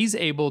says he's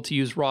able to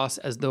use Ross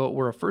as though it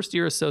were a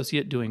first-year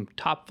associate doing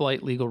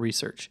top-flight legal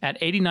research.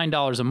 At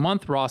 $89 a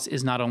month, Ross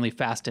is not only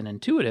fast and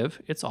intuitive,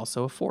 it's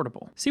also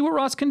affordable. See what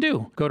Ross can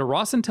do. Go to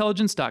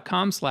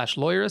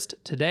rossintelligence.com/lawyerist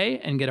today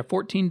and get a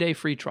 14-day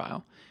free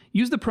trial.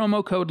 Use the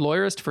promo code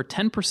lawyerist for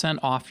 10%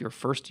 off your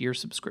first-year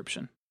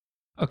subscription.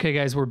 Okay,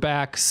 guys, we're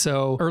back.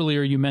 So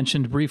earlier you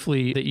mentioned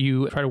briefly that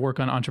you try to work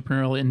on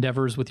entrepreneurial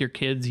endeavors with your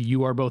kids.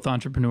 You are both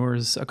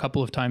entrepreneurs a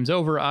couple of times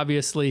over.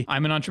 Obviously,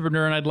 I'm an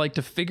entrepreneur and I'd like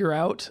to figure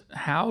out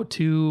how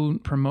to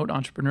promote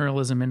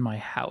entrepreneurialism in my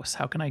house.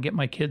 How can I get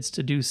my kids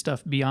to do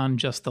stuff beyond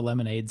just the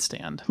lemonade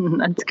stand?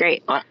 That's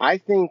great. I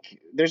think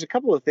there's a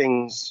couple of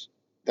things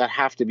that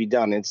have to be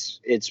done.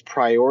 It's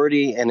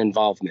priority and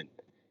involvement.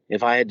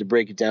 If I had to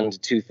break it down into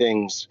two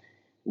things,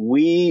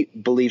 we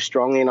believe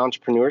strongly in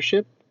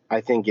entrepreneurship. I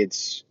think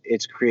it's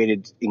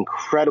created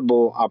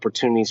incredible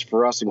opportunities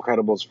for us,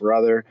 incredibles for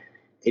others.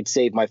 It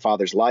saved my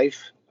father's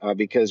life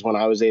because when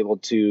I was able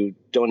to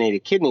donate a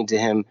kidney to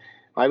him,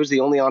 I was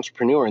the only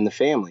entrepreneur in the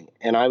family,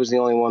 and I was the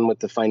only one with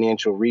the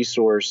financial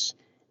resource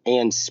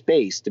and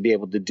space to be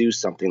able to do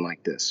something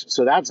like this.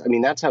 So that's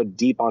how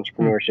deep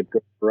entrepreneurship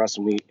goes for us,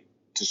 and we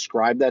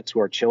describe that to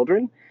our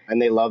children, and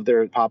they love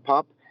their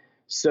pop.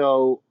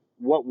 So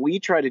what we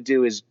try to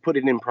do is put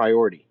it in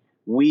priority.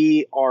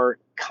 We are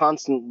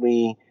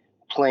constantly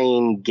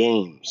playing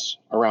games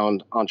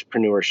around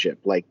entrepreneurship,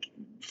 like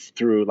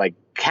through like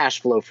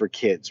Cash Flow for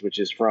Kids, which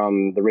is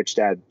from the Rich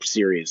Dad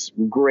series.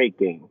 Great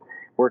game.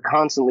 We're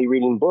constantly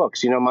reading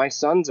books. You know, my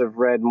sons have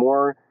read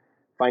more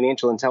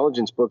financial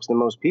intelligence books than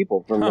most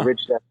people, from the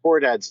Rich Dad Poor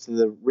Dads to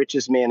The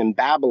Richest Man in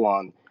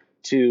Babylon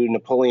to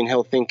Napoleon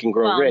Hill Think and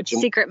Grow Rich.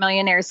 Secret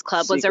Millionaires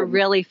Club was a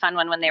really fun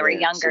one when they were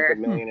younger. Secret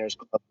Millionaires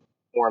Club,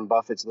 Warren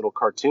Buffett's little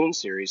cartoon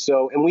series.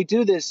 So, and we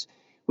do this,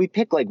 we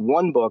pick like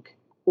one book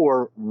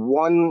or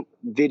one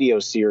video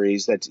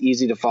series that's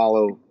easy to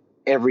follow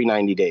every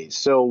 90 days.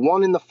 So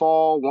one in the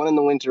fall, one in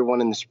the winter,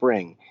 one in the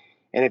spring.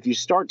 And if you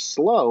start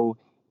slow,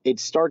 it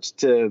starts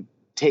to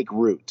take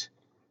root.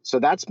 So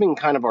that's been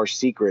kind of our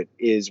secret,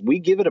 is we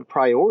give it a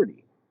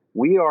priority.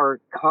 We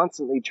are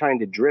constantly trying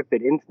to drip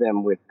it into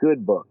them with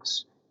good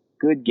books,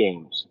 good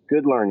games,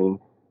 good learning,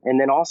 and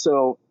then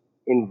also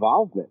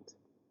involvement.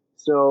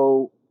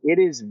 So it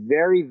is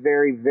very,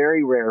 very,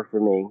 very rare for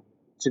me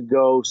to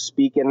go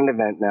speak at an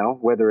event now,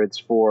 whether it's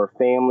for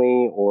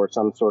family or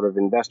some sort of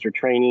investor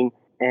training,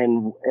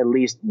 and at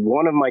least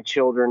one of my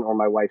children or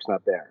my wife's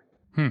not there.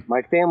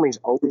 My family's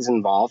always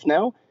involved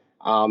now.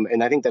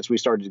 And I think that's what we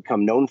started to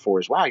become known for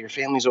is, wow, your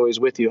family's always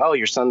with you. Oh,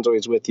 your son's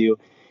always with you,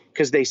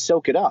 because they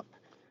soak it up.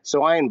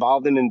 So I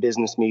involve them in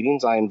business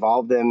meetings. I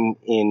involve them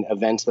in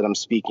events that I'm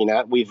speaking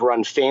at. We've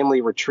run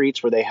family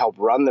retreats where they help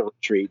run the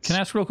retreats. Can I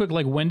ask real quick,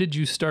 like, when did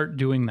you start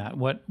doing that?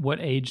 What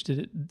age did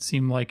it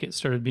seem like it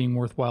started being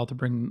worthwhile to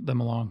bring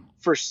them along?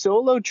 For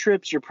solo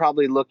trips, you're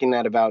probably looking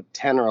at about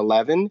 10 or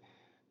 11.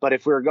 But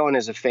if we were going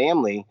as a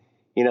family,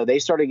 you know, they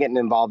started getting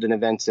involved in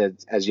events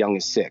as young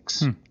as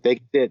 6. They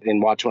sit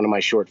and watch one of my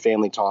short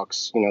family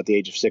talks, you know, at the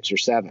age of 6 or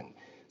 7.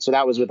 So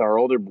that was with our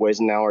older boys,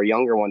 and now our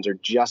younger ones are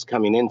just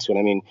coming into it.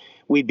 I mean,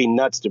 we'd be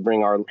nuts to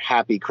bring our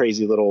happy,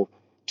 crazy little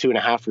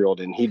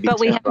 2.5-year-old in. He'd be But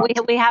we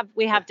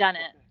have done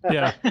it.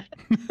 Yeah.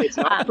 It's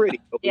not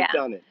pretty, but we've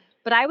done it.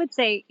 But I would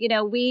say,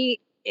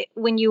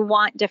 when you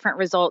want different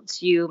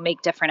results, you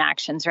make different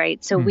actions,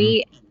 right? So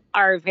we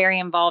are very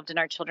involved in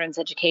our children's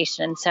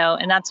education.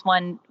 And that's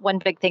one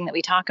big thing that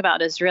we talk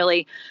about is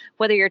really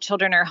whether your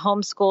children are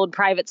homeschooled,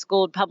 private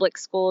schooled, public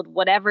schooled,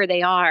 whatever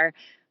they are,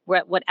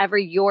 whatever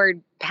your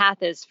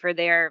path is for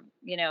their,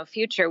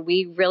 future,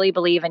 we really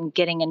believe in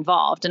getting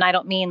involved. And I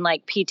don't mean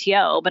like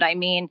PTO, but I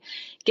mean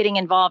getting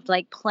involved,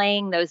 like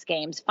playing those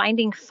games,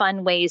 finding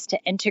fun ways to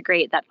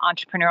integrate that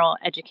entrepreneurial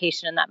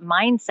education and that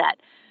mindset.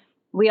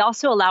 We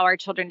also allow our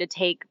children to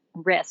take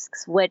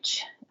risks,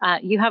 which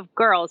you have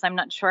girls. I'm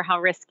not sure how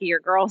risky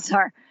your girls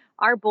are.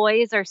 Our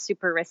boys are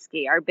super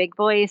risky, our big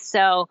boys.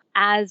 So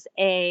as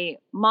a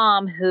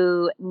mom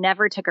who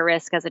never took a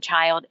risk as a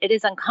child, it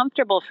is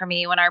uncomfortable for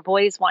me when our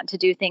boys want to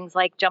do things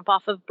like jump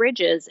off of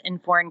bridges in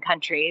foreign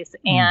countries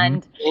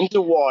and into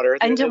water.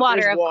 Into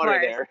water, of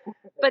course. There.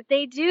 But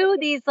they do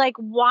these like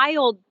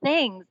wild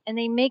things and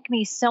they make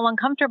me so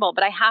uncomfortable.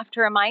 But I have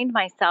to remind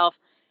myself,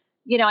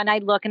 and I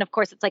look, and of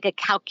course it's like a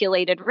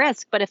calculated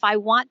risk. But if I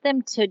want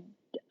them to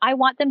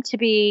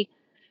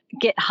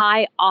get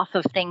high off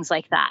of things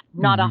like that,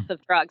 not off of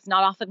drugs,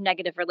 not off of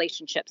negative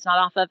relationships, not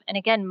off of, and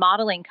again,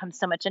 modeling comes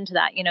so much into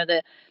that,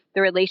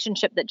 the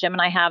relationship that Jim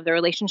and I have, the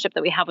relationship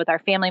that we have with our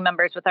family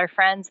members, with our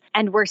friends.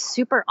 And we're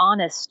super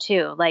honest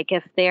too. Like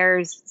if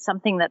there's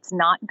something that's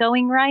not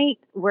going right,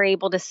 we're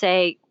able to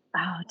say,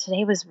 oh,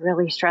 today was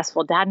really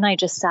stressful. Dad and I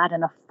just sat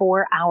in a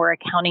 4-hour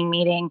accounting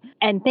meeting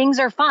and things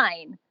are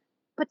fine,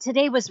 but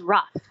today was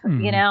rough,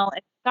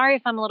 Sorry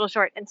if I'm a little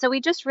short. And so we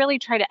just really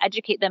try to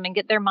educate them and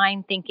get their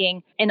mind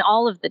thinking in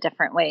all of the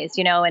different ways,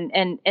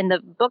 and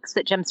the books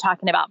that Jim's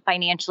talking about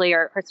financially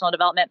or personal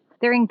development,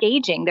 they're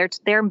engaging.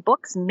 They're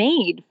books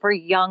made for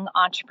young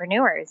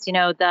entrepreneurs,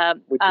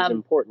 which is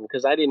important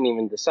because I didn't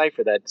even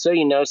decipher that. So,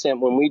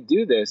 Sam, when we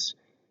do this,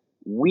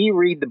 we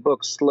read the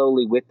book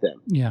slowly with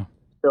them. Yeah.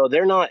 So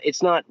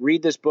it's not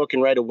read this book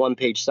and write a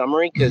 1-page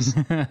summary because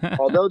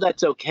although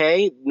that's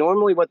okay,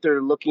 normally what they're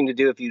looking to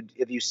do,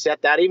 if you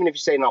set that, even if you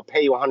say, and I'll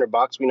pay you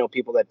 $100, we know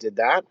people that did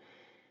that.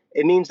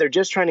 It means they're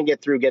just trying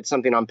to get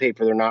something on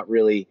paper.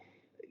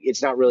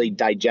 It's not really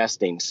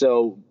digesting.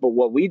 So, but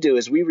what we do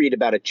is we read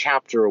about a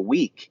chapter a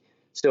week.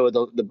 So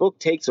the book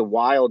takes a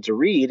while to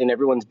read and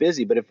everyone's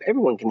busy, but if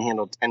everyone can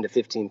handle 10 to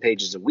 15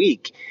 pages a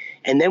week,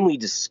 and then we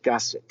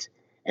discuss it,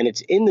 and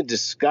it's in the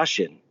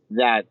discussion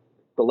that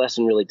the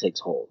lesson really takes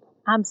hold.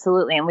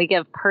 Absolutely. And we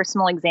give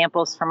personal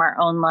examples from our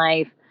own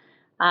life.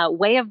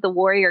 Way of the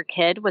Warrior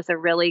Kid was a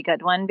really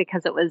good one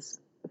because it was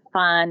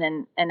fun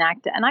and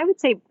active. And I would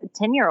say a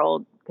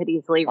 10-year-old could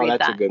easily read that.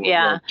 That's a good one.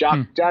 Yeah.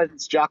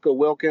 It's Jocko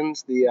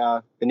Wilkins,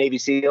 the Navy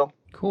SEAL.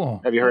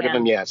 Cool. Have you heard of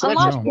him? Yeah. So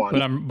that's just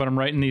one. But I'm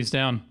writing these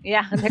down.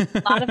 Yeah, there's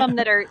a lot of them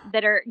that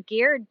are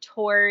geared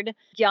toward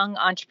young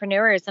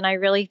entrepreneurs, and I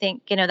really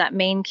think that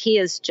main key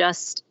is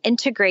just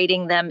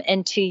integrating them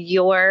into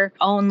your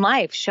own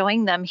life,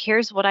 showing them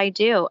here's what I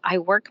do. I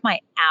work my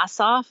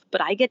ass off,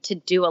 but I get to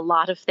do a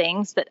lot of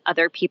things that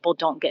other people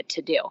don't get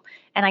to do,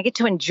 and I get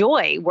to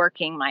enjoy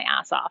working my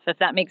ass off. If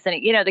that makes any,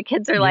 the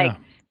kids are like.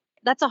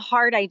 That's a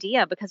hard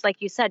idea because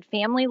like you said,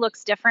 family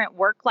looks different,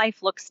 work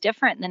life looks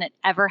different than it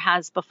ever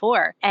has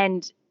before.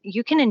 And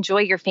you can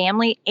enjoy your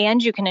family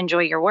and you can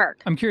enjoy your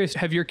work. I'm curious,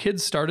 have your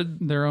kids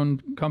started their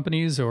own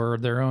companies or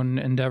their own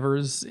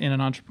endeavors in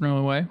an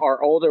entrepreneurial way?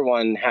 Our older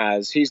one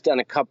has. He's done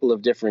a couple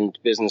of different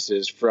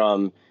businesses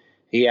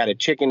he had a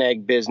chicken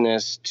egg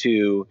business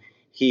to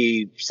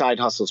he side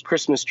hustles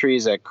Christmas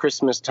trees at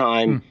Christmas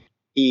time.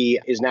 He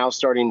is now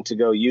starting to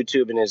go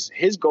YouTube and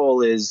his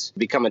goal is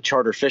become a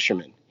charter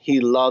fisherman. He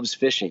loves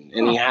fishing,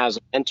 and he has a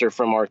mentor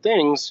from our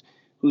things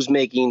who's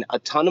making a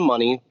ton of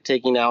money,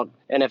 taking out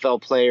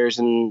NFL players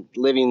and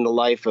living the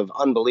life of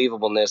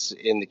unbelievableness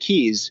in the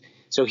Keys.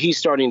 So he's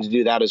starting to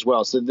do that as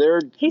well. So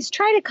he's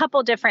tried a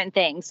couple different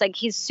things. Like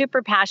he's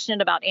super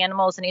passionate about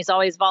animals and he's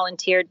always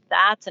volunteered.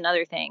 That's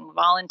another thing,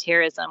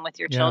 volunteerism with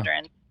your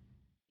children.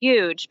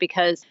 Huge,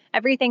 because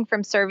everything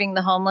from serving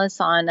the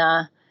homeless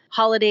on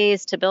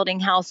holidays to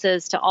building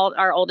houses to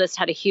our oldest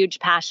had a huge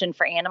passion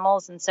for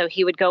animals. And so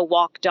he would go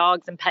walk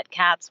dogs and pet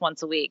cats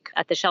once a week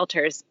at the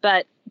shelters.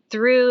 But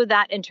through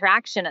that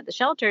interaction at the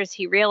shelters,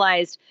 he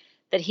realized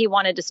that he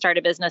wanted to start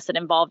a business that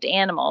involved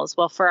animals.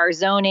 Well, for our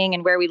zoning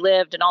and where we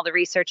lived and all the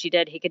research he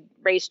did, he could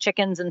raise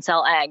chickens and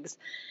sell eggs.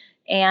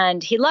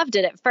 And he loved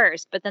it at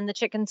first, but then the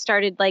chickens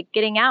started like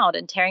getting out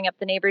and tearing up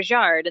the neighbor's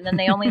yard. And then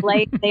they only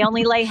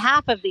lay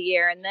half of the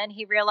year. And then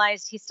he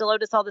realized he still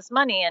owed us all this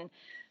money. And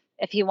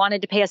if he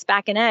wanted to pay us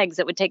back in eggs,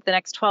 it would take the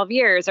next 12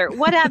 years or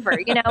whatever,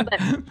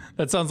 but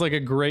that sounds like a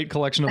great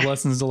collection of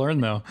lessons to learn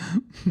though.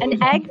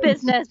 An egg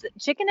business,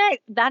 chicken egg,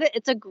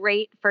 it's a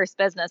great first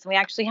business. And we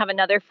actually have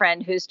another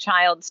friend whose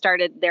child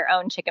started their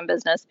own chicken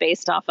business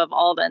based off of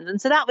Alden's.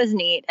 And so that was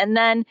neat. And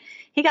then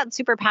he got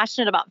super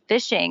passionate about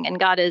fishing and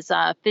got his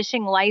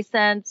fishing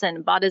license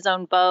and bought his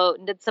own boat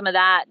and did some of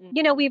that.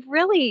 And, we've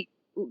really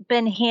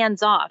been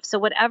hands off. So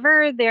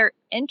whatever they're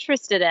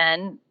interested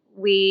in,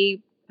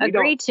 we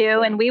agree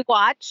to, and we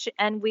watch,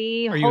 and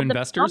we Are hold you them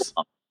investors?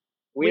 accountable.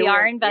 We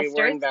are investors.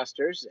 We were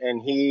investors,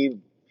 and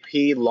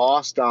he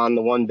lost on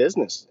the one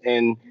business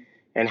and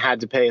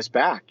had to pay us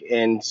back.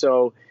 And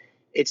so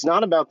it's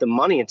not about the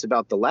money, it's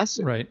about the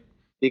lesson. Right.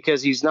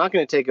 Because he's not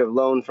going to take a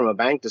loan from a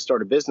bank to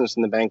start a business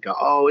and the bank go,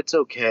 oh, it's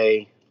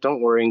okay,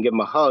 don't worry, and give him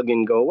a hug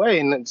and go away.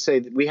 And then say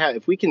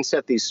if we can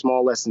set these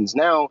small lessons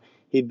now,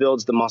 he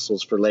builds the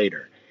muscles for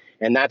later.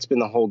 And that's been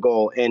the whole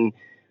goal. And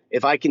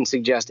if I can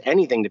suggest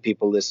anything to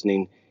people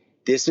listening,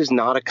 this is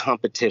not a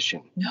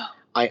competition. No.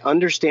 I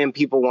understand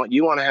you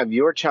want to have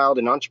your child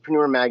in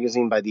Entrepreneur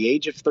Magazine by the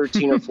age of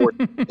 13 or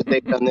 14. If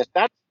they've done this.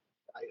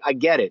 I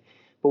get it.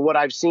 But what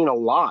I've seen a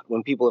lot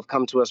when people have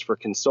come to us for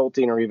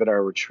consulting or even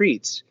our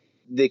retreats,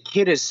 the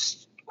kid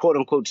has, quote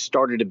unquote,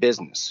 started a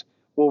business.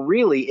 Well,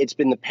 really, it's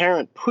been the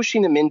parent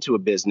pushing them into a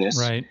business,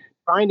 right,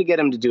 trying to get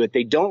them to do it.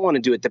 They don't want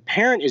to do it. The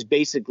parent is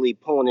basically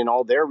pulling in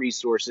all their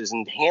resources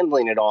and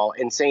handling it all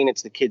and saying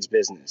it's the kid's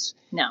business.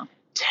 No.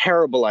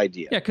 Terrible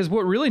idea. Yeah, because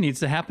what really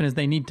needs to happen is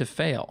they need to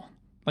fail.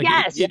 Like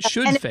yes. it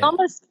should and fail.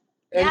 Almost,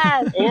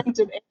 yes. and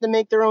to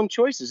make their own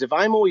choices. If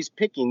I'm always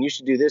picking, you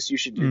should do this, you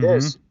should do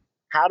this,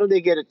 how do they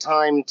get a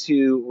time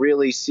to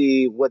really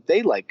see what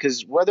they like?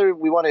 Because whether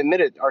we want to admit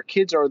it, our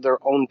kids are their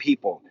own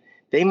people.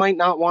 They might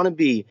not want to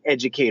be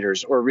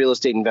educators or real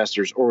estate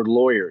investors or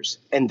lawyers,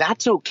 and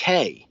that's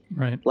okay.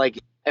 Right. Like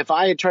if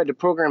I had tried to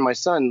program my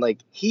son, like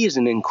he is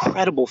an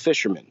incredible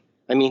fisherman.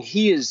 I mean,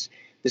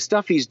 the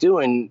stuff he's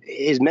doing,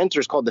 his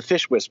mentor's called the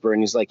Fish Whisperer,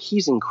 and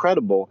he's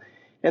incredible.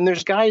 And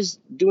there's guys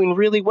doing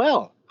really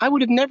well. I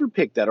would have never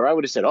picked that, or I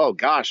would have said, oh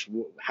gosh,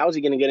 how's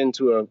he going to get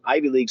into an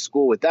Ivy League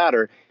school with that?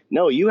 Or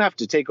no, you have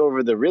to take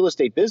over the real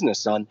estate business,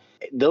 son.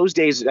 Those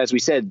days, as we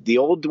said, the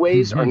old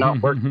ways are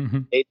not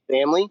working.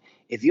 Family,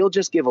 if you'll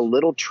just give a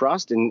little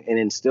trust and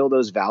instill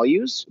those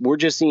values, we're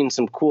just seeing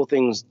some cool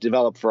things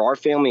develop for our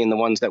family and the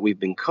ones that we've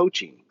been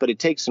coaching. But it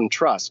takes some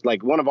trust.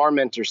 Like one of our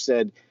mentors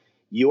said,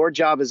 your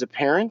job as a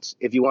parent,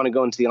 if you want to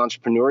go into the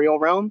entrepreneurial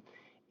realm,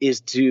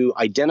 is to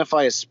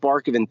identify a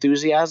spark of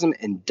enthusiasm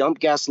and dump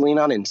gasoline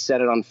on it and set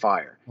it on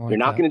fire. You're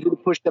not going to do the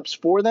push-ups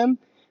for them,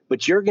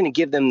 but you're going to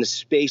give them the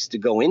space to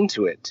go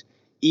into it,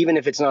 even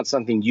if it's not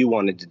something you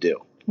wanted to do.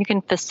 You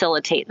can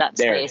facilitate that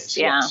space.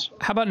 Yeah. Yes.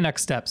 How about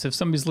next steps? If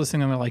somebody's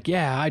listening and they're like,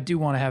 yeah, I do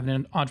want to have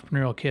an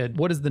entrepreneurial kid,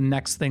 what is the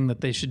next thing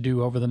that they should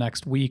do over the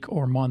next week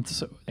or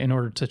months in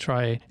order to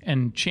try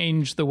and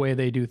change the way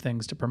they do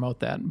things to promote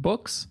that?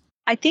 Books?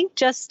 I think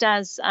just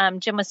as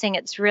Jim was saying,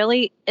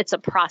 it's a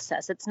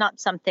process. It's not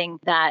something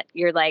that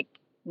you're like,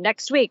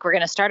 next week, we're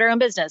going to start our own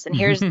business and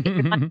here's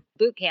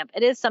boot camp.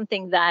 It is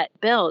something that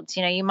builds.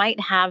 You might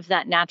have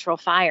that natural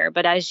fire,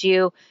 but as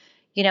you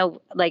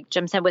like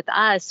Jim said, with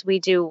us, we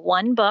do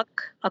one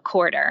book a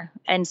quarter,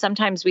 and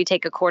sometimes we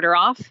take a quarter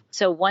off.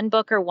 So one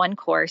book or one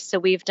course. So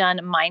we've done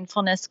a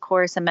mindfulness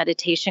course, a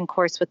meditation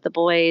course with the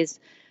boys.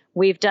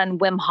 We've done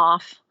Wim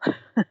Hof.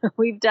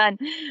 We've done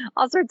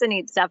all sorts of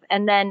neat stuff.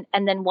 And then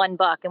one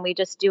book, and we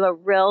just do a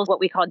real, what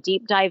we call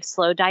deep dive,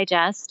 slow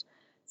digest.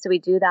 So we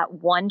do that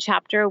one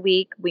chapter a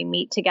week. We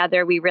meet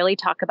together. We really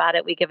talk about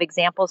it. We give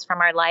examples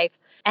from our life.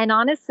 And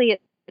honestly,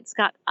 it's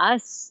got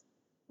us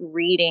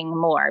reading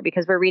more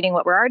because we're reading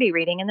what we're already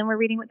reading and then we're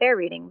reading what they're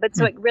reading. But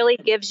so it really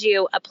gives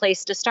you a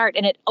place to start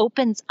and it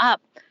opens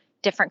up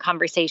different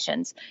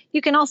conversations.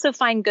 You can also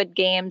find good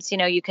games.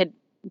 You could,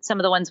 some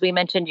of the ones we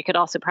mentioned, you could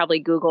also probably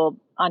Google,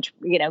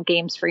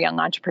 games for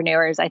young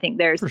entrepreneurs. I think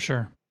there's for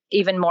sure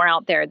even more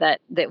out there that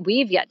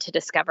we've yet to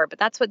discover. But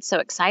that's what's so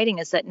exciting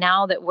is that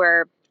now that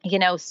we're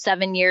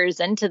 7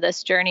 years into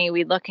this journey,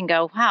 we look and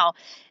go, wow.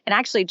 And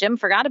actually, Jim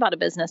forgot about a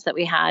business that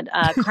we had,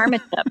 Karma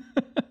Chip.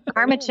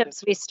 Karma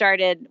Chips,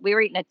 we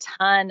were eating a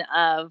ton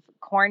of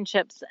corn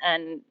chips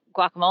and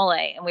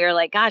guacamole. And we were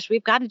like, gosh,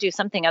 we've got to do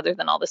something other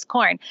than all this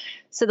corn.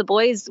 So the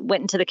boys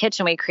went into the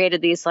kitchen. We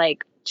created these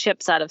like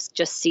chips out of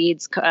just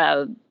seeds,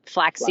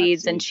 flax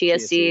seeds and chia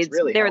seeds.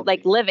 Really they were healthy.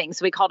 like living.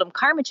 So we called them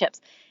Karma Chips.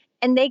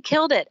 And they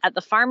killed it at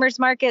the farmers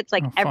markets.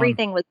 Like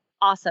everything was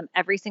awesome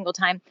every single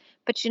time.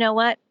 But you know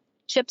what?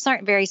 Chips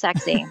aren't very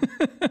sexy.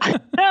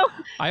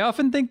 I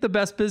often think the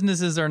best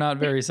businesses are not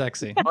very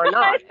sexy. Or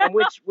not, and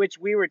which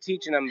we were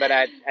teaching them, but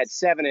at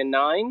 7 and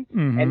 9,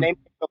 and they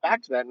go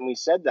back to that, and we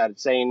said that,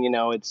 saying,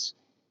 it's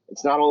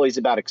not always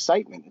about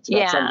excitement. It's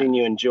about something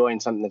you enjoy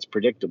and something that's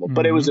predictable.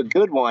 But it was a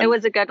good one. It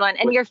was a good one,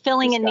 and you're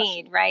filling a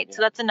need, right? Yeah.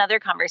 So that's another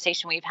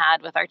conversation we've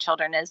had with our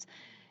children is,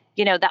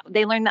 that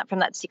they learned that from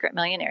that Secret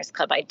Millionaires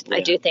Club. I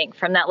do think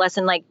from that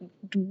lesson, like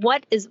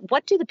what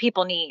do the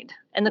people need?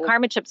 And the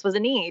Karma Chips was a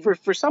need.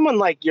 For someone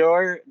like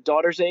your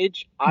daughter's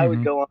age, I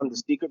would go on the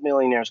Secret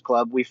Millionaires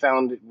Club. We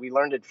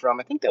learned it from,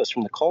 I think that was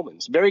from the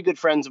Colemans, very good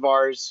friends of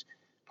ours,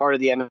 part of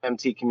the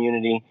MMT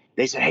community.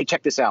 They said, hey,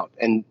 check this out.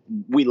 And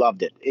we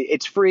loved it.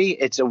 It's free.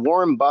 It's a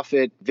Warren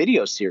Buffett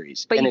video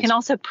series. But you can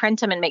also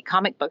print them and make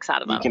comic books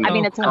out of them.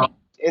 It's cool. funny.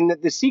 And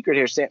the secret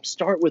here, Sam,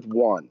 start with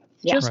one.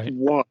 Yeah. Just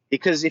one.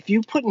 Because if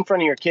you put in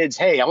front of your kids,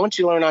 hey, I want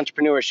you to learn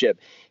entrepreneurship.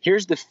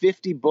 Here's the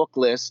 50 book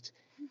list.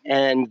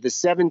 And the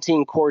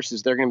 17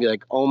 courses, they're going to be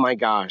like, oh my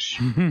gosh,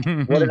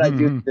 what did I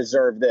do to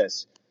deserve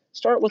this?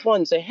 Start with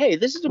one and say, hey,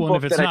 this is a book.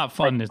 If it's not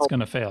fun, it's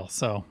going to fail.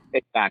 So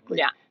exactly.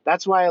 Yeah.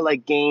 That's why I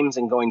like games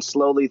and going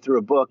slowly through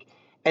a book.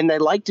 And I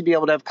like to be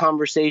able to have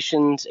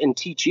conversations and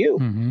teach you.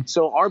 Mm-hmm.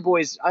 So our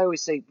boys, I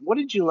always say, what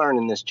did you learn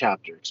in this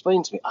chapter?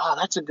 Explain to me. Oh,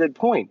 that's a good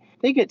point.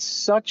 They get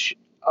such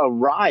a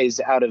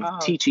rise out of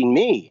teaching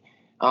me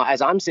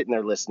as I'm sitting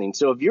there listening.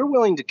 So if you're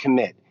willing to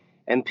commit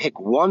and pick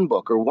one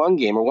book or one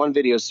game or one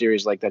video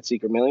series like that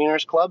Secret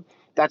Millionaires Club,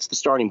 that's the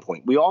starting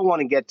point. We all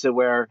want to get to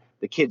where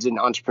the kids in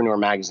Entrepreneur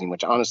Magazine,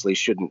 which honestly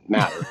shouldn't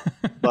matter.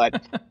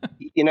 But,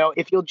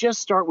 if you'll just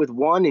start with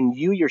one and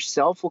you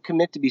yourself will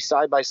commit to be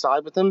side by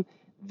side with them,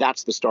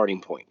 that's the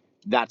starting point.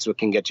 That's what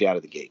can get you out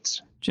of the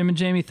gates. Jim and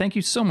Jamie, thank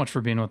you so much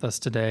for being with us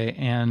today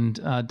and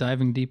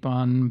diving deep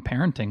on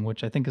parenting,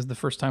 which I think is the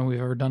first time we've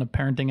ever done a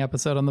parenting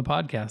episode on the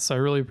podcast. So I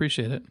really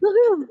appreciate it.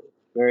 Woohoo.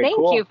 Very Thank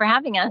cool. you for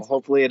having us. Well,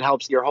 hopefully it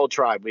helps your whole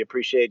tribe. We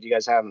appreciate you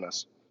guys having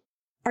us.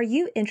 Are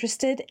you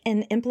interested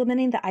in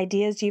implementing the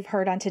ideas you've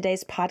heard on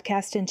today's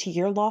podcast into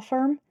your law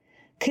firm?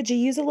 Could you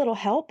use a little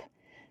help?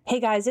 Hey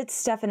guys, it's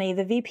Stephanie,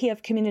 the VP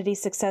of Community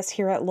Success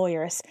here at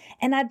Lawyerist,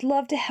 and I'd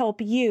love to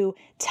help you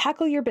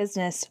tackle your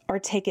business or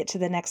take it to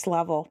the next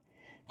level.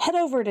 Head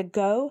over to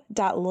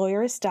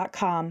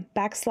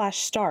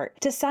go.lawyerist.com/start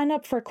to sign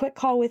up for a quick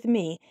call with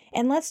me,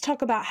 and let's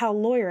talk about how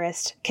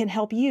Lawyerist can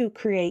help you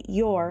create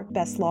your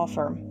best law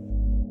firm.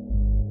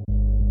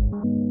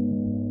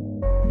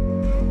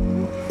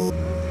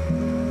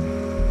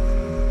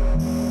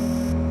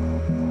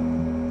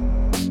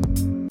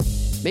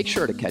 Make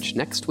sure to catch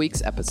next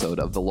week's episode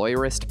of the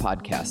Lawyerist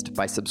podcast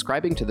by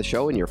subscribing to the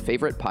show in your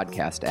favorite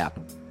podcast app.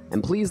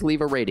 And please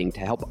leave a rating to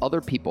help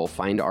other people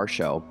find our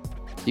show.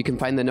 You can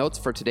find the notes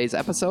for today's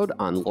episode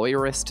on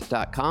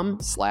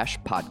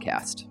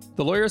lawyerist.com/podcast.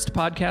 The Lawyerist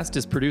podcast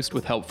is produced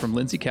with help from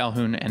Lindsay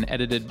Calhoun and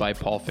edited by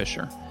Paul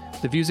Fisher.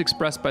 The views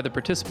expressed by the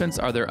participants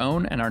are their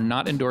own and are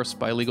not endorsed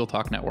by Legal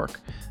Talk Network.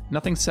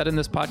 Nothing said in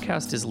this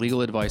podcast is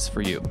legal advice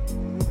for you.